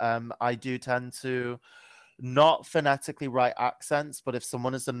 but I do tend to not phonetically write accents, but if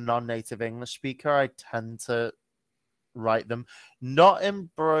someone is a non-native English speaker, I tend to write them. Not in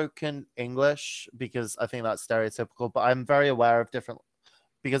broken English, because I think that's stereotypical, but I'm very aware of different,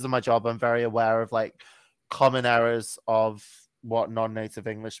 because of my job, I'm very aware of like common errors of what non-native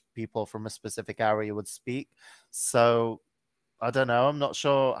English people from a specific area would speak. So I don't know. I'm not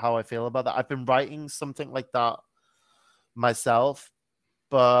sure how I feel about that. I've been writing something like that myself,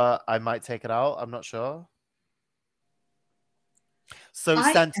 but I might take it out. I'm not sure. So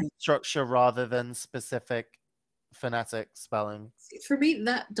I sentence structure rather than specific phonetic spelling. For me,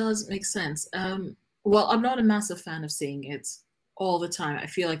 that does make sense. Well, I'm not a massive fan of saying it all the time. I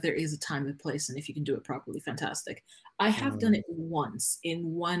feel like there is a time and place, and if you can do it properly, fantastic. I have done Mm, it once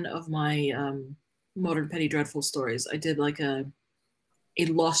in one of my Modern Petty Dreadful stories. I did like a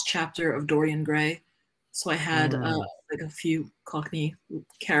lost chapter of Dorian Gray, so I had mm, like a few Cockney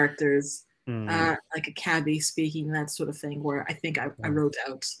characters, mm, like a cabbie speaking that sort of thing. Where I think I mm. wrote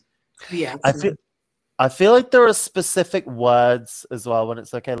out the I feel accent. I feel like there are specific words as well when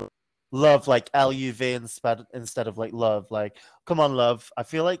it's okay. Love, like LUV instead of like love. Like, come on, love. I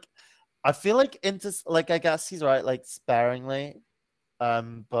feel like into like, I guess he's right, like sparingly.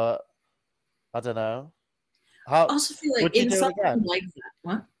 But I don't know. I How also feel like would you in do it something again? like that,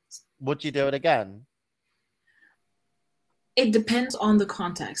 what? Would you do it again? It depends on the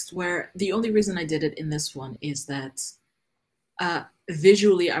context. Where the only reason I did it in this one is that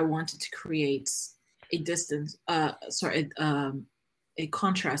visually I wanted to create a distance, a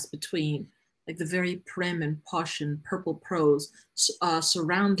contrast between like the very prim and posh and purple prose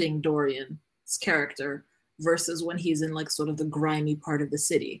surrounding Dorian's character versus when he's in like sort of the grimy part of the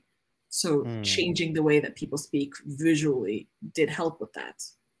city. So Mm, changing the way that people speak visually did help with that.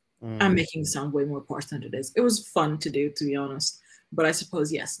 I'm mm. making it sound way more posh than it is. It was fun to do, to be honest. But I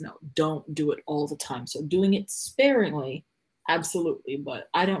suppose, yes, no, don't do it all the time. So doing it sparingly, absolutely. But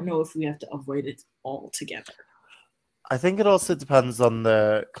I don't know if we have to avoid it altogether. I think it also depends on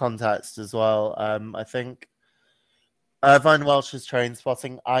the context as well. I think Irvine Welsh's Train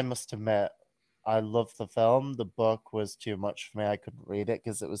Spotting, I must admit, I loved the film. The book was too much for me. I couldn't read it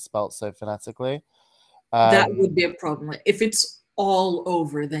because it was spelt so phonetically. That Um, would be a problem. Like, if it's all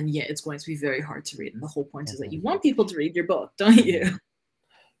over, then yeah, it's going to be very hard to read. And the whole point is that you mhm, want people to read your book, don't mhm. you?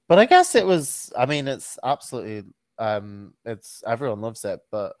 But I guess it was, I mean, it's absolutely, it's everyone loves it,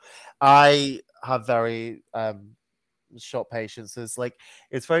 but I have very short patience. It's like,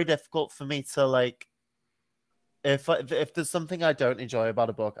 it's very difficult for me to like, if there's something I don't enjoy about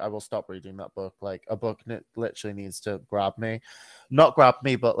a book, I will stop reading that book. Like a book literally needs to grab me, not grab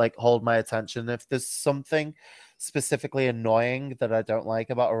me, but like hold my attention. If there's something specifically annoying that I don't like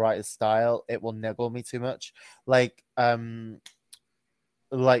about a writer's style, it will niggle me too much. Like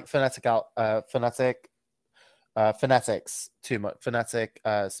phonetics too much. Phonetic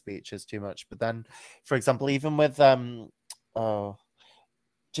speech is too much. But then, for example, even with oh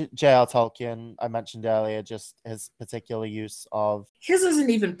J.R. Tolkien, I mentioned earlier, just his particular use of, His isn't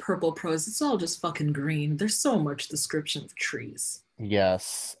even purple prose. It's all just fucking green. There's so much description of trees.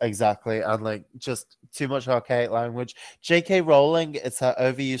 yes, exactly, and like just too much archaic language. J.K. Rowling, it's her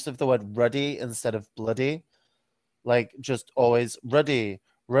overuse of the word ruddy instead of bloody, like just always ruddy,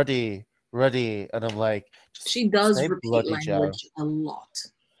 ruddy, ruddy, and I'm like, just She does say repeat bloody, Joe. language a lot.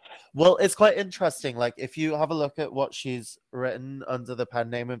 Well, it's quite interesting. Like, if you have a look at what she's written under the pen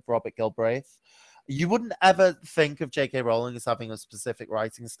name of Robert Galbraith, you wouldn't ever think of J.K. Rowling as having a specific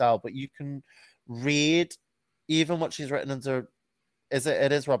writing style, but you can read even what she's written under. It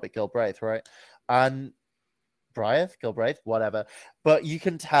is Robert Galbraith, right? And Galbraith, whatever. But you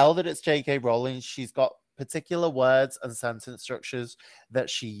can tell that it's J.K. Rowling. She's got particular words and sentence structures that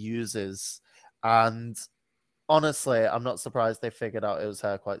she uses, and honestly, I'm not surprised they figured out it was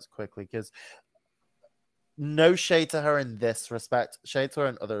her quite quickly, because no shade to her in this respect, shade to her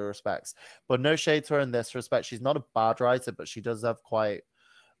in other respects, but no shade to her in this respect. She's not a bad writer, but she does have quite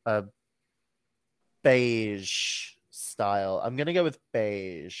a beige style. I'm gonna go with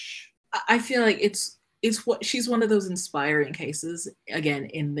beige. I feel like it's what she's one of those inspiring cases again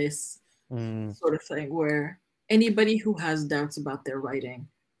in this Mm, sort of thing where anybody who has doubts about their writing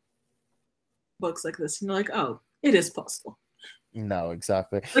books like this, and you're like, oh, it is possible. no,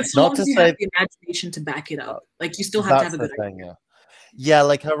 exactly. But so Not long to as you have say the imagination to back it uh, up, like you still have to have that's a the good thing. idea. Yeah, yeah.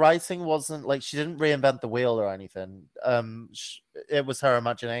 Like her writing wasn't like she didn't reinvent the wheel or anything. It was her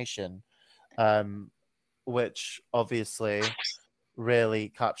imagination, um, which obviously really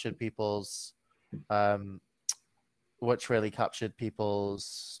captured people's um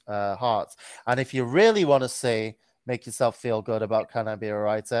hearts. And if you really want to see, make yourself feel good about can I be a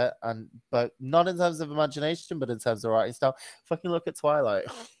writer, and but not in terms of imagination, but in terms of writing style, fucking look at Twilight.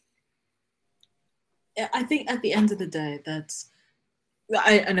 I think at the end of the day,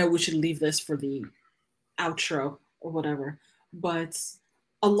 I know we should leave this for the outro or whatever, but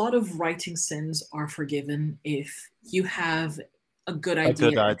a lot of writing sins are forgiven if you have a good A idea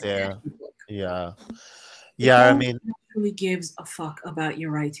good at the end idea. of the book. Yeah. If Yeah, no I one mean, actually gives a fuck about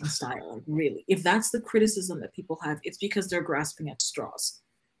your writing style, like really, if that's the criticism that people have, it's because they're grasping at straws,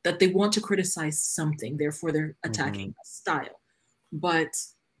 that they want to criticize something, therefore they're attacking mhm. a style. But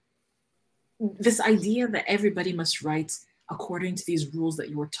this idea that everybody must write according to these rules that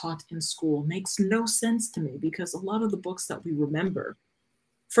you were taught in school makes no sense to me, because a lot of the books that we remember,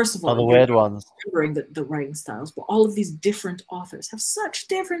 first of Are all, the you're weird ones. remembering the writing styles, but all of these different authors have such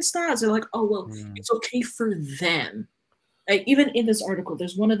different styles. They're like, oh, well, Mm. it's okay for them. Like, even in this article,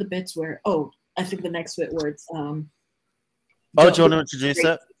 there's one of the bits where, oh, I think the next bit where it's, Oh, do don't you go want to introduce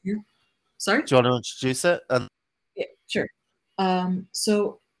it? sorry? Do you want to introduce it? And Yeah, sure.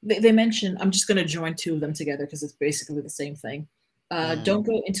 So they mention, I'm just going to join two of them together because it's basically the same thing. mm, Don't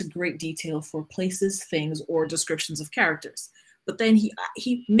go into great detail for places, things, or descriptions of characters. But then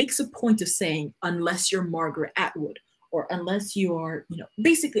he makes a point of saying, unless you're Margaret Atwood, or unless you are,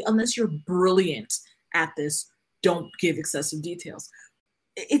 basically, unless you're brilliant at this, don't give excessive details.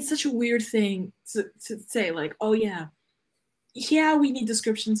 It's such a weird thing to say, like, oh yeah, we need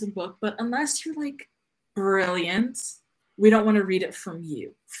descriptions in book, but unless you're like brilliant, we don't want to read it from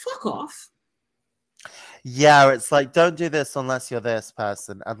you. Fuck off. yeah, it's like, don't do this unless you're this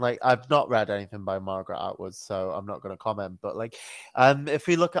person. And like, I've not read anything by Margaret Atwood, so I'm not going to comment. But like, if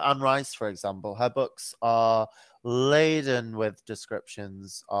we look at Anne Rice, for example, her books are laden with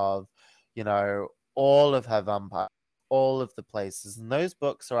descriptions of, all of her vampires, all of the places, and those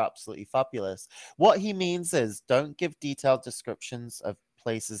books are absolutely fabulous. What he means is, don't give detailed descriptions of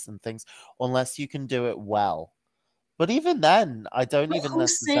places and things unless you can do it well. But even then, I don't But even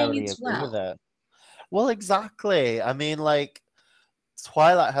who's saying necessarily it's agree with well? it. Well, exactly. I mean, like,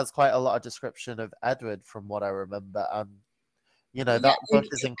 Twilight has quite a lot of description of Edward from what I remember, and Yeah, that book is because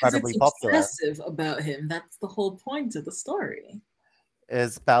it's incredibly popular. obsessive about him. That's the whole point of the story.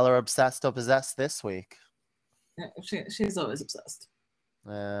 Is Bella obsessed or possessed this week? Yeah, she's always obsessed.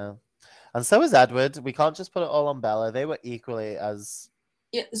 Yeah. And so is Edward. We can't just put it all on Bella. They were equally as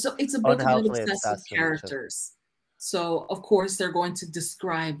Yeah, so it's a book about unhealthily obsessive obsessed with each other. characters. So of course they're going to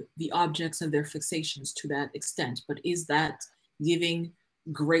describe the objects of their fixations to that extent. But is that giving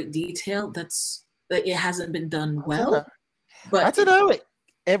great detail? That it hasn't been done I don't know. well. I But don't know.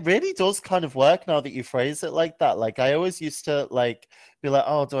 It really does kind of work now that you phrase it like that. Like, I always used to like be like,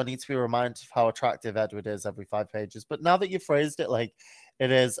 oh, do I need to be reminded of how attractive Edward is every 5 pages? But now that you phrased it like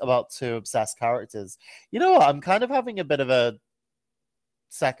it is about two obsessed characters, you know what? I'm kind of having a bit of a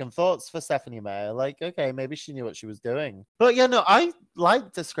second thoughts for Stephanie Meyer. Like, okay, maybe she knew what she was doing. But yeah, no, I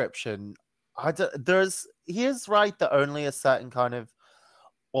like description. He is right that only a certain kind of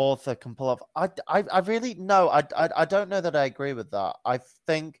author can pull off. I really no, I don't know that I agree with that. I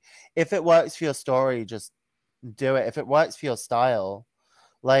think if it works for your story, just do it. If it works for your style,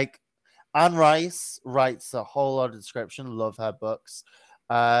 like Anne Rice writes a whole lot of description. Love her books.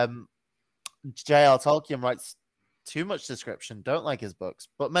 Um, J.R. Tolkien writes too much description. Don't like his books,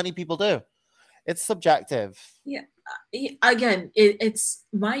 but many people do. It's subjective. yeah, again, it's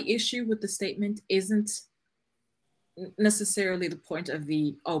my issue with the statement isn't necessarily the point of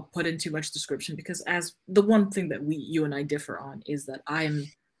the, oh, put in too much description, because as the one thing that you and I differ on is that I'm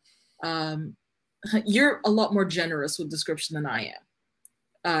um you're a lot more generous with description than I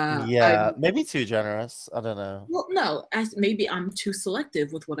am. I Yeah, maybe too generous. I don't know. Well, no, maybe I'm too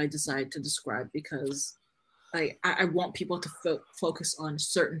selective with what I decide to describe, because I want people to focus on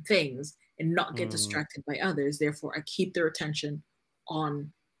certain things and not get Mm. distracted by others. Therefore, I keep their attention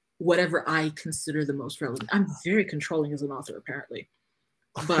on whatever I consider the most relevant. I'm very controlling as an author, apparently,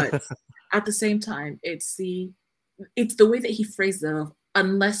 but at the same time, it's the way that he phrased it of,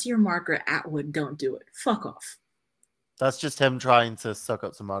 unless you're Margaret Atwood, don't do it. Fuck off. That's just him trying to suck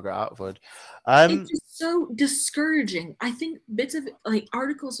up to Margaret Atwood. It's just so discouraging. I think bits of like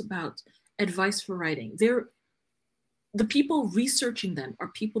articles about advice for writing, the people researching them are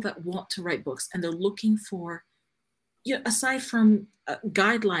people that want to write books, and they're looking for, aside from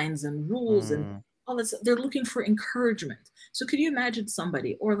guidelines and rules and mm, all this, they're looking for encouragement. So could you imagine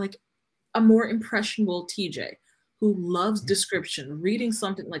somebody, or like a more impressionable TJ who loves description, reading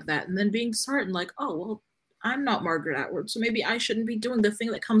something like that and then being disheartened, like, oh well, I'm not Margaret Atwood, so maybe I shouldn't be doing the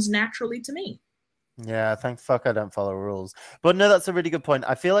thing that comes naturally to me. yeah, thank fuck I don't follow rules. But no, that's a really good point.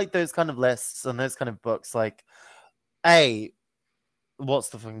 I feel like those kind of lists and those kind of books, like, A, what's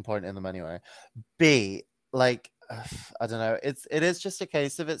the fucking point in them anyway? B, like, I don't know. It is just a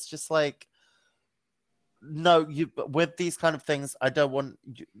case of, it's just like, no, with these kind of things, I don't want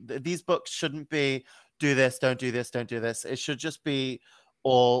these books shouldn't be do this, don't do this, don't do this. It should just be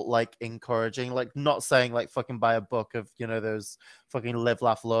all like encouraging, like not saying like fucking buy a book of those fucking live,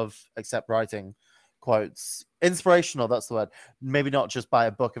 laugh, love, except writing quotes. Inspirational, that's the word. Maybe not just buy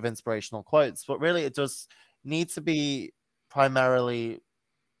a book of inspirational quotes, but really it does need to be primarily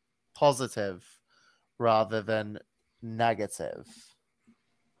positive rather than negative.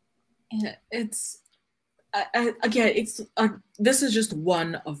 Yeah, again, this is just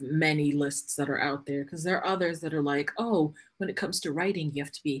one of many lists that are out there, because there are others that are like, oh, when it comes to writing, you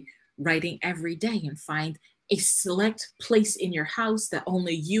have to be writing every day and find a select place in your house that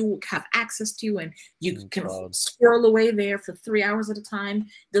only you have access to, and you can squirrel away there for 3 hours at a time.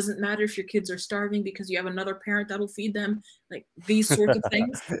 Doesn't matter if your kids are starving because you have another parent that'll feed them. Like these sorts of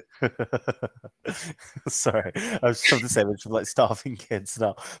things. Sorry, I was trying to say which of like starving kids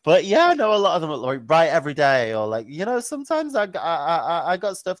now, but yeah, I know a lot of them like write every day, or like sometimes I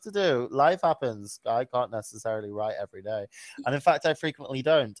got stuff to do. Life happens. I can't necessarily write every day, and in fact, I frequently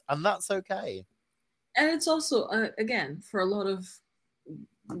don't, and that's okay. And it's also, again, for a lot of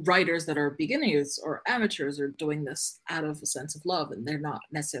writers that are beginners or amateurs are doing this out of a sense of love, and they're not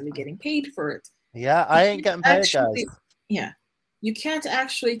necessarily getting paid for it. Yeah, I ain't getting paid, guys. Yeah, you can't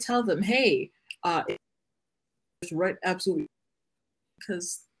actually tell them, hey, write absolutely,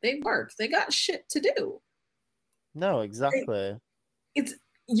 because they work, they got shit to do. No, exactly. It's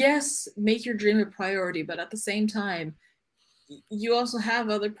yes, make your dream a priority, but at the same time, you also have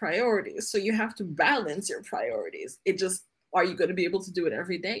other priorities, so you have to balance your priorities. It just, are you going to be able to do it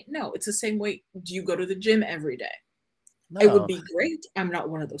every day? No, it's the same way. Do you go to the gym every day? No. It would be great. I'm not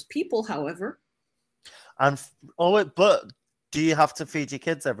one of those people, however. But do you have to feed your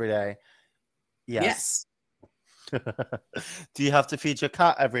kids every day? Yes. Do you have to feed your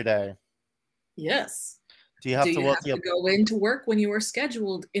cat every day? Yes. Do you have to go into work when you are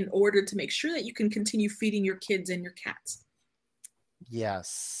scheduled in order to make sure that you can continue feeding your kids and your cats?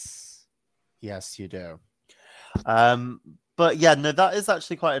 Yes, you do. But yeah, no, that is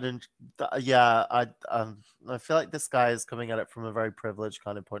actually quite I feel like this guy is coming at it from a very privileged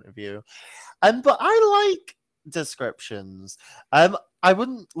kind of point of view, but I like descriptions. I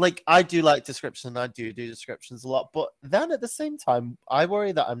wouldn't like. I do like description. I do descriptions a lot, but then at the same time, I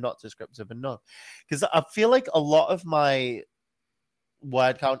worry that I'm not descriptive enough, because I feel like a lot of my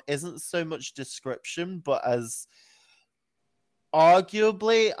word count isn't so much description, but as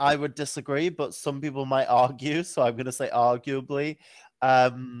arguably, I would disagree, but some people might argue, so I'm going to say arguably,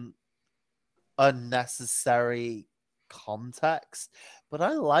 unnecessary context. But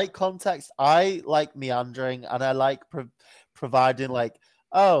I like context. I like meandering, and I like providing, like,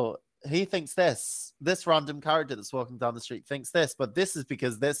 oh, he thinks this random character that's walking down the street thinks this, but this is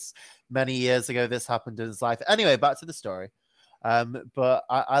because this many years ago, this happened in his life. Anyway, back to the story. But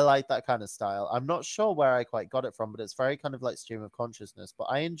I like that kind of style. I'm not sure where I quite got it from, but it's very kind of like stream of consciousness. But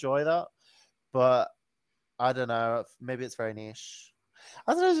I enjoy that. But I don't know. Maybe it's very niche.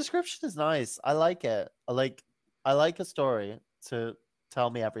 I don't know. Description is nice. I like it. I like a story to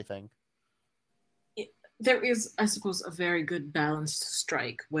tell me everything. There is, I suppose, a very good balanced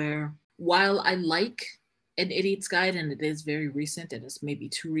strike where, while I like An Idiot's Guide, and it is very recent, and it's maybe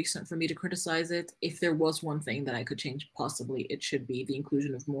too recent for me to criticize it, if there was one thing that I could change, possibly it should be the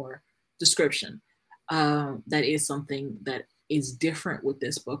inclusion of more description. That is something that is different with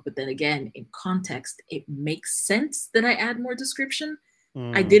this book, but then again, in context, it makes sense that I add more description.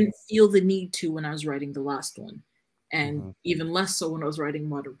 I didn't feel the need to when I was writing the last one, and even less so when I was writing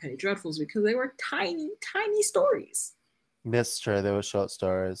Modern Penny Dreadfuls, because they were tiny, tiny stories. That's true. They were short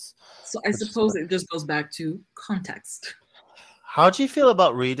stories. So I suppose it just goes back to context. How do you feel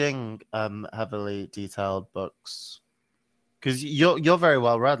about reading heavily detailed books? Because you're very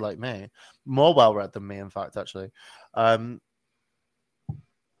well read, like me, more well read than me, in fact. Actually, I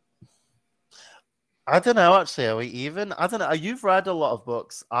don't know. Actually, are we even? I don't know. You've read a lot of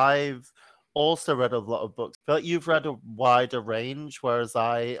books. I've also read a lot of books. I feel like you've read a wider range, whereas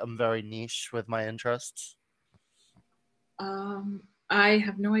I am very niche with my interests. I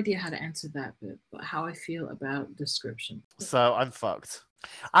have no idea how to answer that bit, but how I feel about description. So I'm fucked.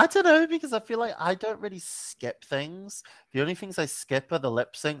 I don't know, because I feel like I don't really skip things. The only things I skip are the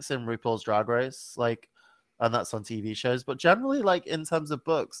lip syncs in RuPaul's Drag Race, and that's on TV shows. But generally, like in terms of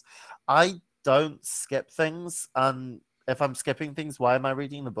books, I don't skip things. And if I'm skipping things, why am I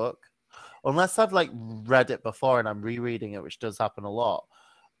reading the book? Unless I've read it before and I'm rereading it, which does happen a lot.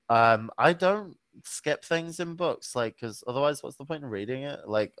 I don't skip things in books, because otherwise, what's the point in reading it?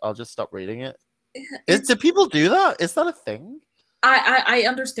 I'll just stop reading it. Do people do that? Is that a thing? I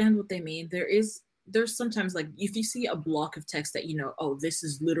understand what they mean. There is there's sometimes like if you see a block of text that oh, this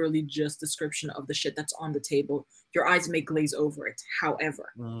is literally just description of the shit that's on the table, your eyes may glaze over it.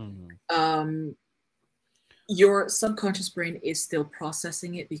 However, your subconscious brain is still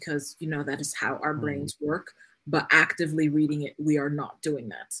processing it because that is how our brains work. But actively reading it, we are not doing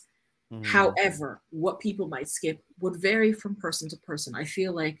that. However, what people might skip would vary from person to person. I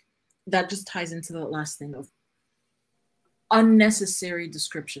feel like that just ties into the last thing of unnecessary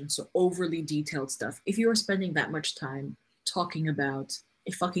description, so overly detailed stuff. If you are spending that much time talking about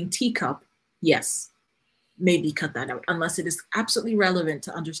a fucking teacup, yes, maybe cut that out, unless it is absolutely relevant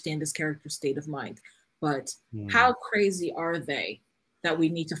to understand this character's state of mind. But how crazy are they that we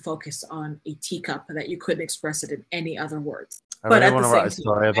need to focus on a teacup that you couldn't express it in any other words? I But really at want the to write a same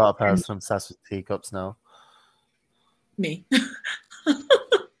story time, about a person obsessed with teacups now. me. I'm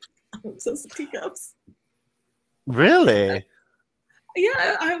obsessed with teacups. Really?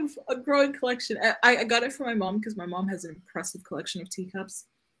 Yeah, I have a growing collection. I got it from my mom because my mom has an impressive collection of teacups.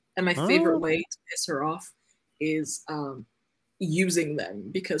 And my favorite way to piss her off is using them,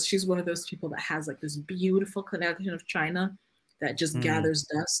 because she's one of those people that has like this beautiful collection of china that just gathers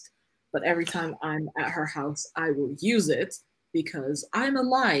dust. But every time I'm at her house, I will use it because I'm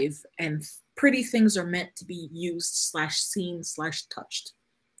alive and pretty things are meant to be used / seen / touched.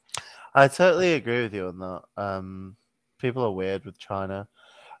 I totally agree with you on that. People are weird with China.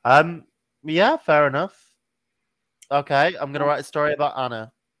 Yeah, fair enough. Okay, I'm gonna write a story about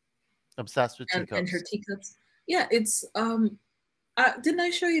Anna, obsessed with teacups. And her teacups. Yeah, it's didn't I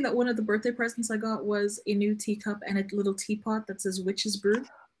show you that one of the birthday presents I got was a new teacup and a little teapot that says witch's brew?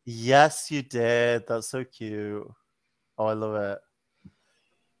 Yes, you did. That's so cute. Oh, I love it.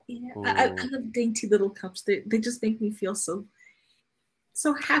 Yeah, I love dainty little cups. They just make me feel so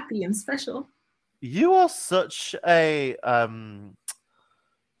happy and special. You are such a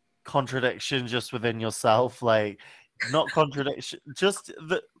contradiction just within yourself. Like, not contradiction, just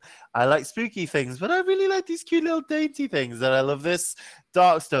that I like spooky things, but I really like these cute little dainty things. And I love this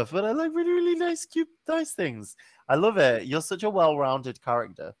dark stuff, but I like really, really nice, cute, nice things. I love it. You're such a well-rounded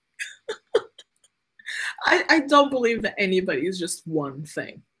character. I don't believe that anybody is just one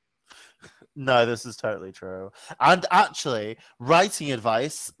thing. No, this is totally true. And actually, writing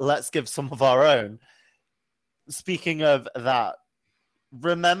advice, let's give some of our own. Speaking of that,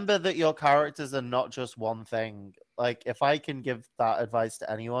 remember that your characters are not just one thing. Like, if I can give that advice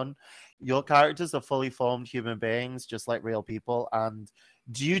to anyone, your characters are fully formed human beings, just like real people. And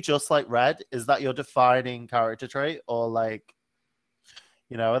do you just like red? Is that your defining character trait? Or like,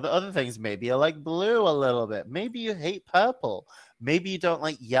 the other things maybe you like blue a little bit. Maybe you hate purple. Maybe you don't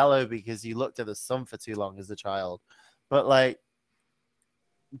like yellow because you looked at the sun for too long as a child. But like,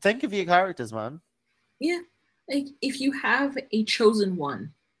 think of your characters, man. Yeah. Like, if you have a chosen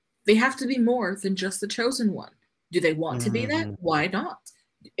one, they have to be more than just the chosen one. Do they want to be that? Why not?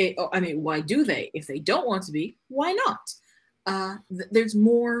 Why do they? If they don't want to be, why not? There's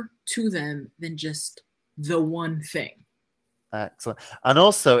more to them than just the one thing. Excellent. And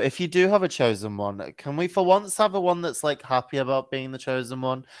also, if you do have a chosen one, can we for once have a one that's like happy about being the chosen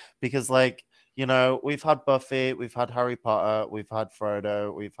one? Because like, we've had Buffy, we've had Harry Potter, we've had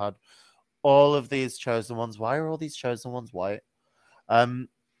Frodo, we've had all of these chosen ones. Why are all these chosen ones white?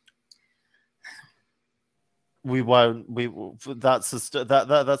 We won't. That's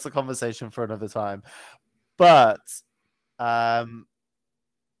that's a conversation for another time. But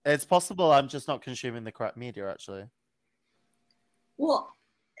it's possible I'm just not consuming the correct media, actually. Well,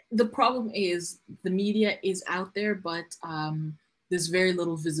 the problem is the media is out there, but there's very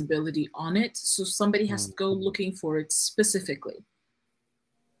little visibility on it. So somebody has to go looking for it specifically.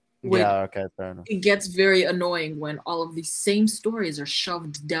 Yeah, okay, fair enough. It gets very annoying when all of these same stories are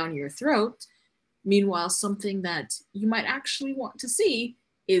shoved down your throat. Meanwhile, something that you might actually want to see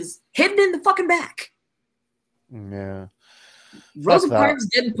is hidden in the fucking back. Yeah. Rosa Parks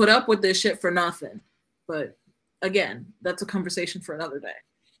didn't put up with this shit for nothing. But again, that's a conversation for another day.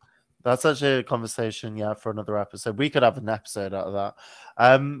 That's actually a conversation, for another episode. We could have an episode out of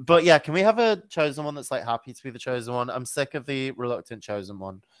that. But yeah, can we have a chosen one that's like happy to be the chosen one? I'm sick of the reluctant chosen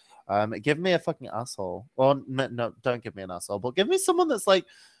one. Give me a fucking asshole. Or no, don't give me an asshole, but give me someone that's like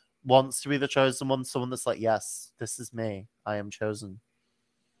wants to be the chosen one, someone that's like, yes, this is me. I am chosen.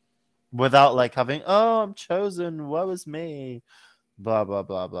 Without like having, oh, I'm chosen, woe is me. Blah, blah,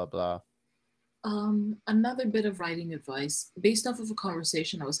 blah, blah, blah. Another bit of writing advice based off of a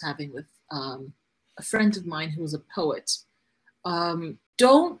conversation I was having with a friend of mine who was a poet.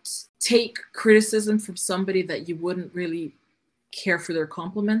 Don't take criticism from somebody that you wouldn't really care for their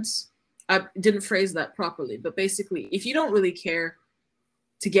compliments. I didn't phrase that properly, but basically, if you don't really care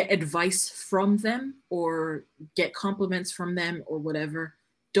to get advice from them or get compliments from them or whatever,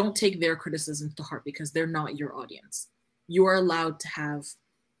 don't take their criticism to heart because they're not your audience. You are allowed to have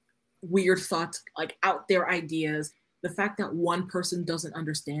weird thoughts, like out there ideas. The fact that one person doesn't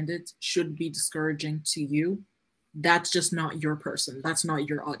understand it should be discouraging to you. That's just not your person. That's not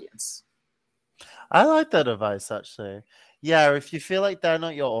your audience. I like that advice, actually. Yeah, if you feel like they're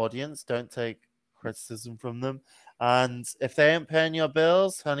not your audience, don't take criticism from them. And if they ain't paying your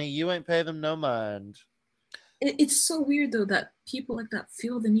bills, honey, you ain't pay them no mind. It's so weird though that people like that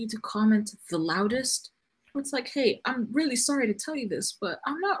feel the need to comment the loudest. It's like, hey, I'm really sorry to tell you this, but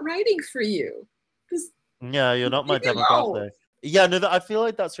I'm not writing for you. Just Yeah, you're not my leave me alone. demographic. Yeah, no, I feel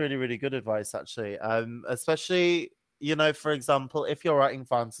like that's really, really good advice, actually. Especially, for example, if you're writing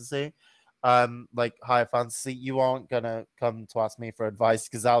fantasy, like high fantasy, you aren't gonna come to ask me for advice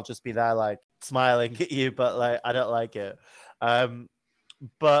because I'll just be there like smiling at you, but like I don't like it.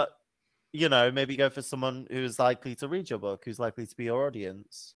 But maybe go for someone who's likely to read your book, who's likely to be your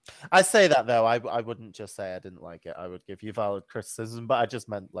audience. I say that though, I wouldn't just say I didn't like it. I would give you valid criticism, but I just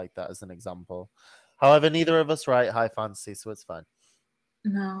meant like that as an example. However, neither of us write high fantasy, so it's fine.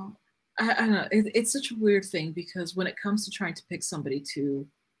 No, I don't know. It's such a weird thing because when it comes to trying to pick somebody to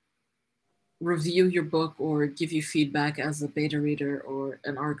review your book or give you feedback as a beta reader or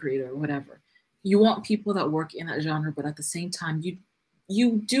an ARC reader or whatever, you want people that work in that genre, but at the same time,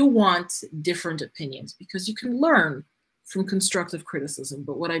 you do want different opinions because you can learn from constructive criticism.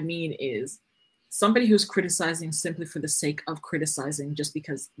 But what I mean is somebody who's criticizing simply for the sake of criticizing just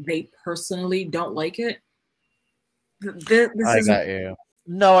because they personally don't like it. I get you.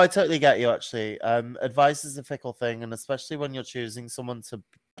 No, I totally get you, actually. Advice is a fickle thing, and especially when you're choosing someone to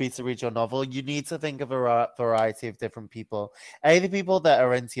read your novel, you need to think of a variety of different people. A, the people that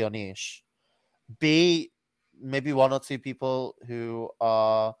are into your niche. B, maybe one or two people who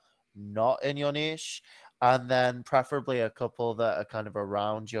are not in your niche, and then preferably a couple that are kind of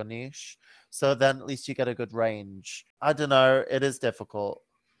around your niche. So then at least you get a good range. I don't know. It is difficult.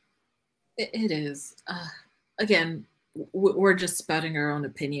 It is. Again, we're just spouting our own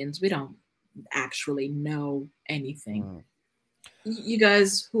opinions. We don't actually know anything. You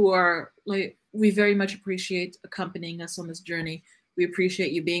guys who are like, we very much appreciate accompanying us on this journey. We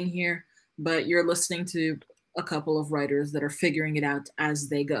appreciate you being here, but you're listening to a couple of writers that are figuring it out as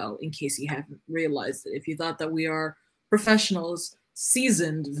they go, in case you haven't realized it. If you thought that we are professionals,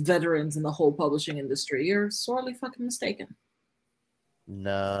 seasoned veterans in the whole publishing industry, you're sorely fucking mistaken.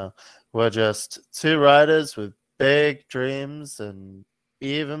 No, we're just two writers with big dreams and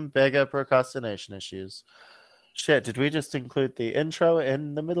even bigger procrastination issues. Shit, did we just include the intro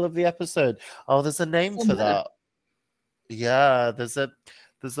in the middle of the episode? Oh, there's a name for that. Yeah, there's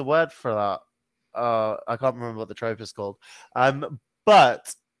a word for that. I can't remember what the trope is called.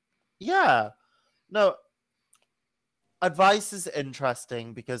 But yeah, no. Advice is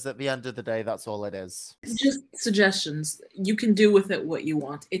interesting because at the end of the day, that's all it is. Just suggestions. You can do with it what you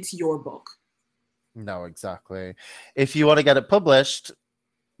want. It's your book. No, exactly. If you want to get it published,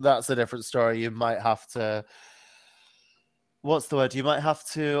 that's a different story. You might have to. What's the word? You might have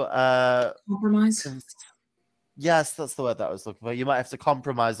to compromise. Yes, that's the word that I was looking for. You might have to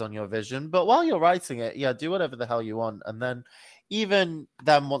compromise on your vision, but while you're writing it, yeah, do whatever the hell you want, and then even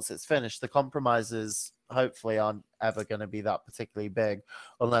then, once it's finished, the compromises hopefully aren't ever going to be that particularly big,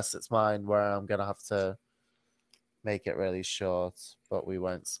 unless it's mine, where I'm going to have to make it really short. But we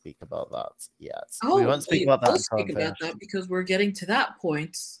won't speak about that yet. We won't speak about that. We'll speak about that because we're getting to that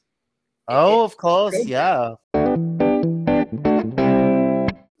point. Oh, of course, yeah.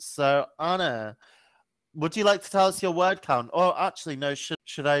 So, Anna, would you like to tell us your word count? Or actually, no,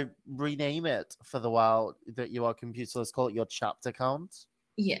 should I rename it for the while that you are computer? Let's call it your chapter count.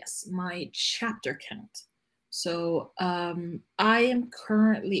 Yes, my chapter count. So I am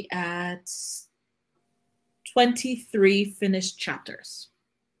currently at 23 finished chapters.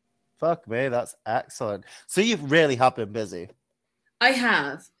 Fuck me, that's excellent. So you really have been busy. I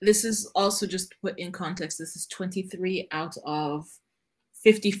have. This is also, just to put in context, this is 23 out of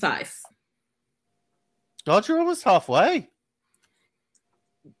 55. God, you're almost halfway.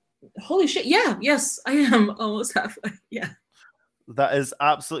 Holy shit. Yeah, yes, I am almost halfway. Yeah. That is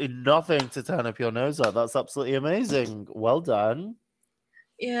absolutely nothing to turn up your nose at. That's absolutely amazing. Well done.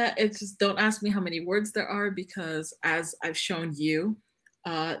 Yeah, it's just, don't ask me how many words there are because, as I've shown you,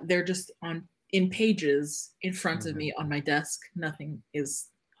 they're just in pages in front of me on my desk. Nothing is,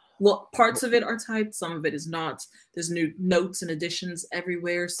 well, parts of it are typed, some of it is not. There's new notes and additions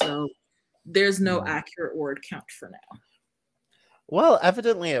everywhere, so there's no accurate word count for now. Well,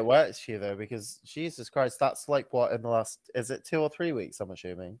 evidently it works for you though, because Jesus Christ, that's like what in the last, is it 2 or 3 weeks? I'm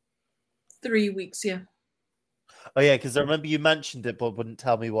assuming. 3 weeks, yeah. Oh yeah, because I remember you mentioned it, but wouldn't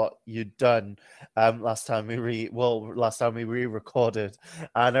tell me what you'd done. Last time we re-recorded,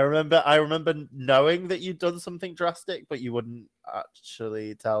 and I remember knowing that you'd done something drastic, but you wouldn't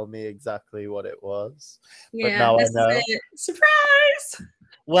actually tell me exactly what it was. But Yeah, now I this is know. it. Surprise!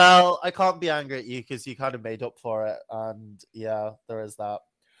 Well, I can't be angry at you because you kind of made up for it, and yeah, there is that.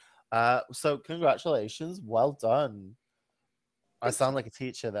 So congratulations, well done. I Thank sound you. like a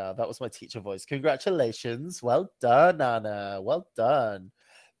teacher there. That was my teacher voice. Congratulations. Well done, Anna. Well done.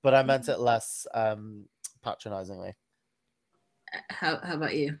 But I meant it less patronizingly. How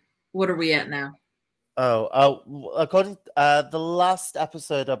about you? What are we at now? According the last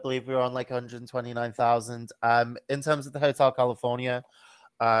episode, I believe we were on like 129,000. In terms of the Hotel California,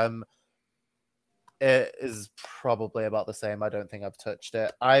 um, it is probably about the same. I don't think I've touched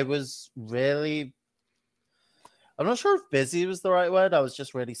it. I'm not sure if busy was the right word. I was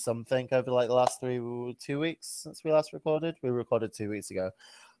just really something over like the last 2 weeks since we last recorded. We recorded 2 weeks ago.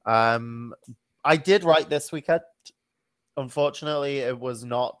 Um, I did write this weekend. Unfortunately, it was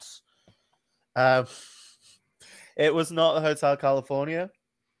not. Um, it was not the Hotel California.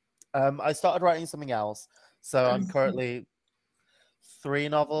 I started writing something else. So I'm currently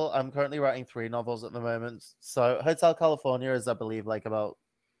writing 3 novels at the moment. So Hotel California is, I believe, like about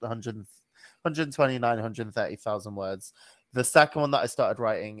 100, 130,000 words. The second one that I started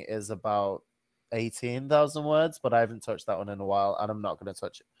writing is about 18,000 words, but I haven't touched that one in a while, and I'm not going to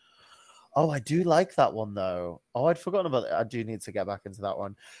touch it. Oh, I do like that one though. Oh, I'd forgotten about it. I do need to get back into that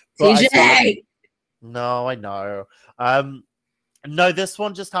one. But I still TJ! no, I know. Um, no, this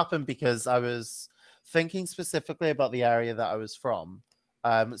one just happened because I was thinking specifically about the area that I was from,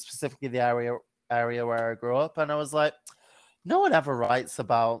 specifically the area where I grew up, and I was like, no one ever writes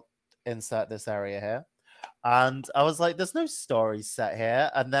about insert this area here, and I was like, there's no story set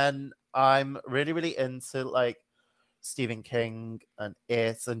here, and then I'm really really into like Stephen King and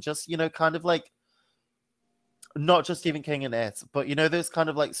It, and just kind of like not just Stephen King and It, but those kind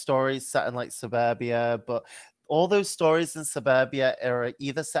of like stories set in like suburbia, but all those stories in suburbia are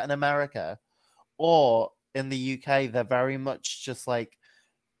either set in America or in the UK. They're very much just like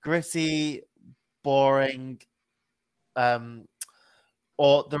gritty, boring, um,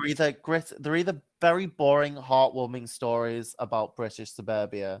 or they're either very boring, heartwarming stories about British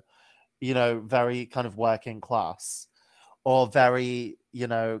suburbia, very kind of working class, or very,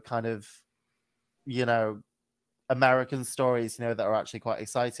 kind of, you know, American stories, that are actually quite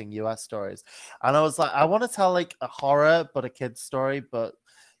exciting, US stories. And I was like, I want to tell like a horror, but a kid's story, but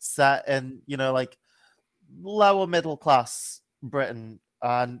set in, like lower middle class Britain.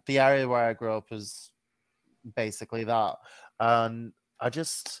 And the area where I grew up is basically that. And I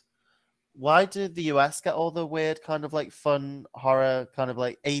just, why did the US get all the weird kind of like fun horror, kind of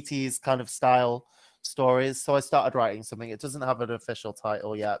like 80s kind of style stories? So I started writing something. It doesn't have an official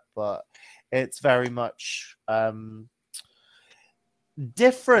title yet, but it's very much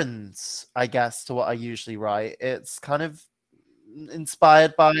different, I guess, to what I usually write. It's kind of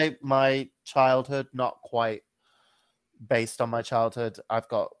inspired by my childhood, not quite based on my childhood. I've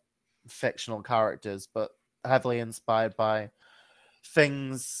got fictional characters, but heavily inspired by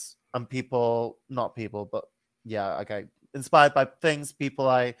things and people, not people, but yeah, okay. Inspired by things, people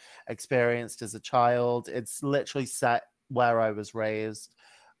I experienced as a child. It's literally set where I was raised.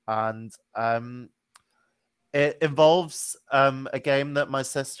 And it involves a game that my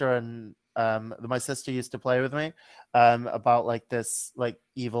sister used to play with me, about like this like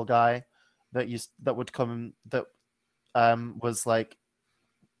evil guy that would come that was like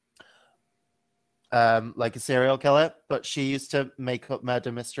a serial killer, but she used to make up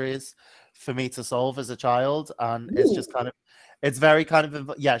murder mysteries for me to solve as a child, and it's Ooh. just kind of, it's very kind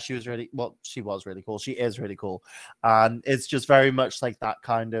of, yeah, she was really cool. She is really cool, and it's just very much like that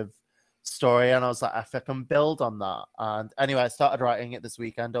kind of story. And I was like, if I can build on that. And anyway, I started writing it this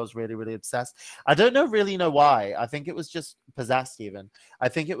weekend. I was really, really obsessed. I don't really know why. I think it was just possessed. Even I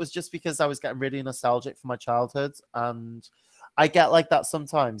think it was just because I was getting really nostalgic for my childhood, and I get like that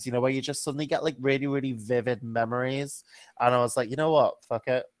sometimes, where you just suddenly get like really, really vivid memories. And I was like, you know what? Fuck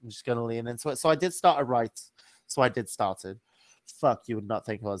it. I'm just gonna lean into it. So I did start a write. So I did started. Fuck, you would not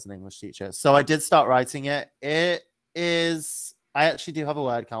think I was an English teacher. So I did start writing it. It is I actually do have a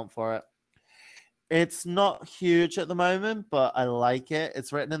word count for it. It's not huge at the moment, but I like it.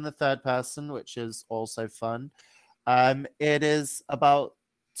 It's written in the third person, which is also fun. It is about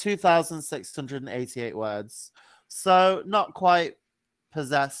 2,688 words. So not quite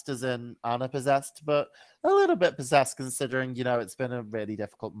possessed as in Anna possessed, but a little bit possessed considering, it's been a really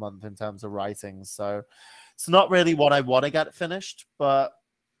difficult month in terms of writing. So it's not really what I want to get finished, but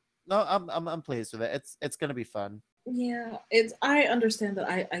no, I'm pleased with it. It's gonna be fun. Yeah, it's. I understand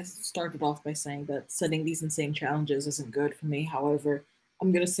that I started off by saying that setting these insane challenges isn't good for me. However,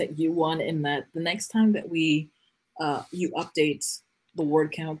 I'm gonna set you one in that the next time that you update the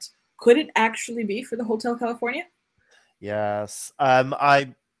word count, could it actually be for the Hotel California? Yes.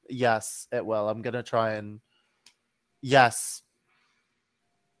 Yes, it will. I'm gonna try and yes.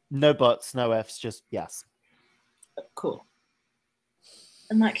 No buts, no ifs, just yes. Cool.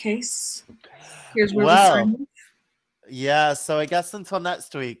 In that case, here's where we Well, sign. yeah, so I guess until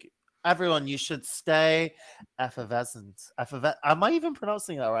next week, everyone, you should stay effervescent. Am I even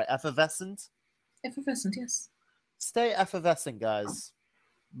pronouncing that right? Effervescent? Effervescent, yes. Stay effervescent, guys.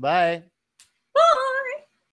 Bye.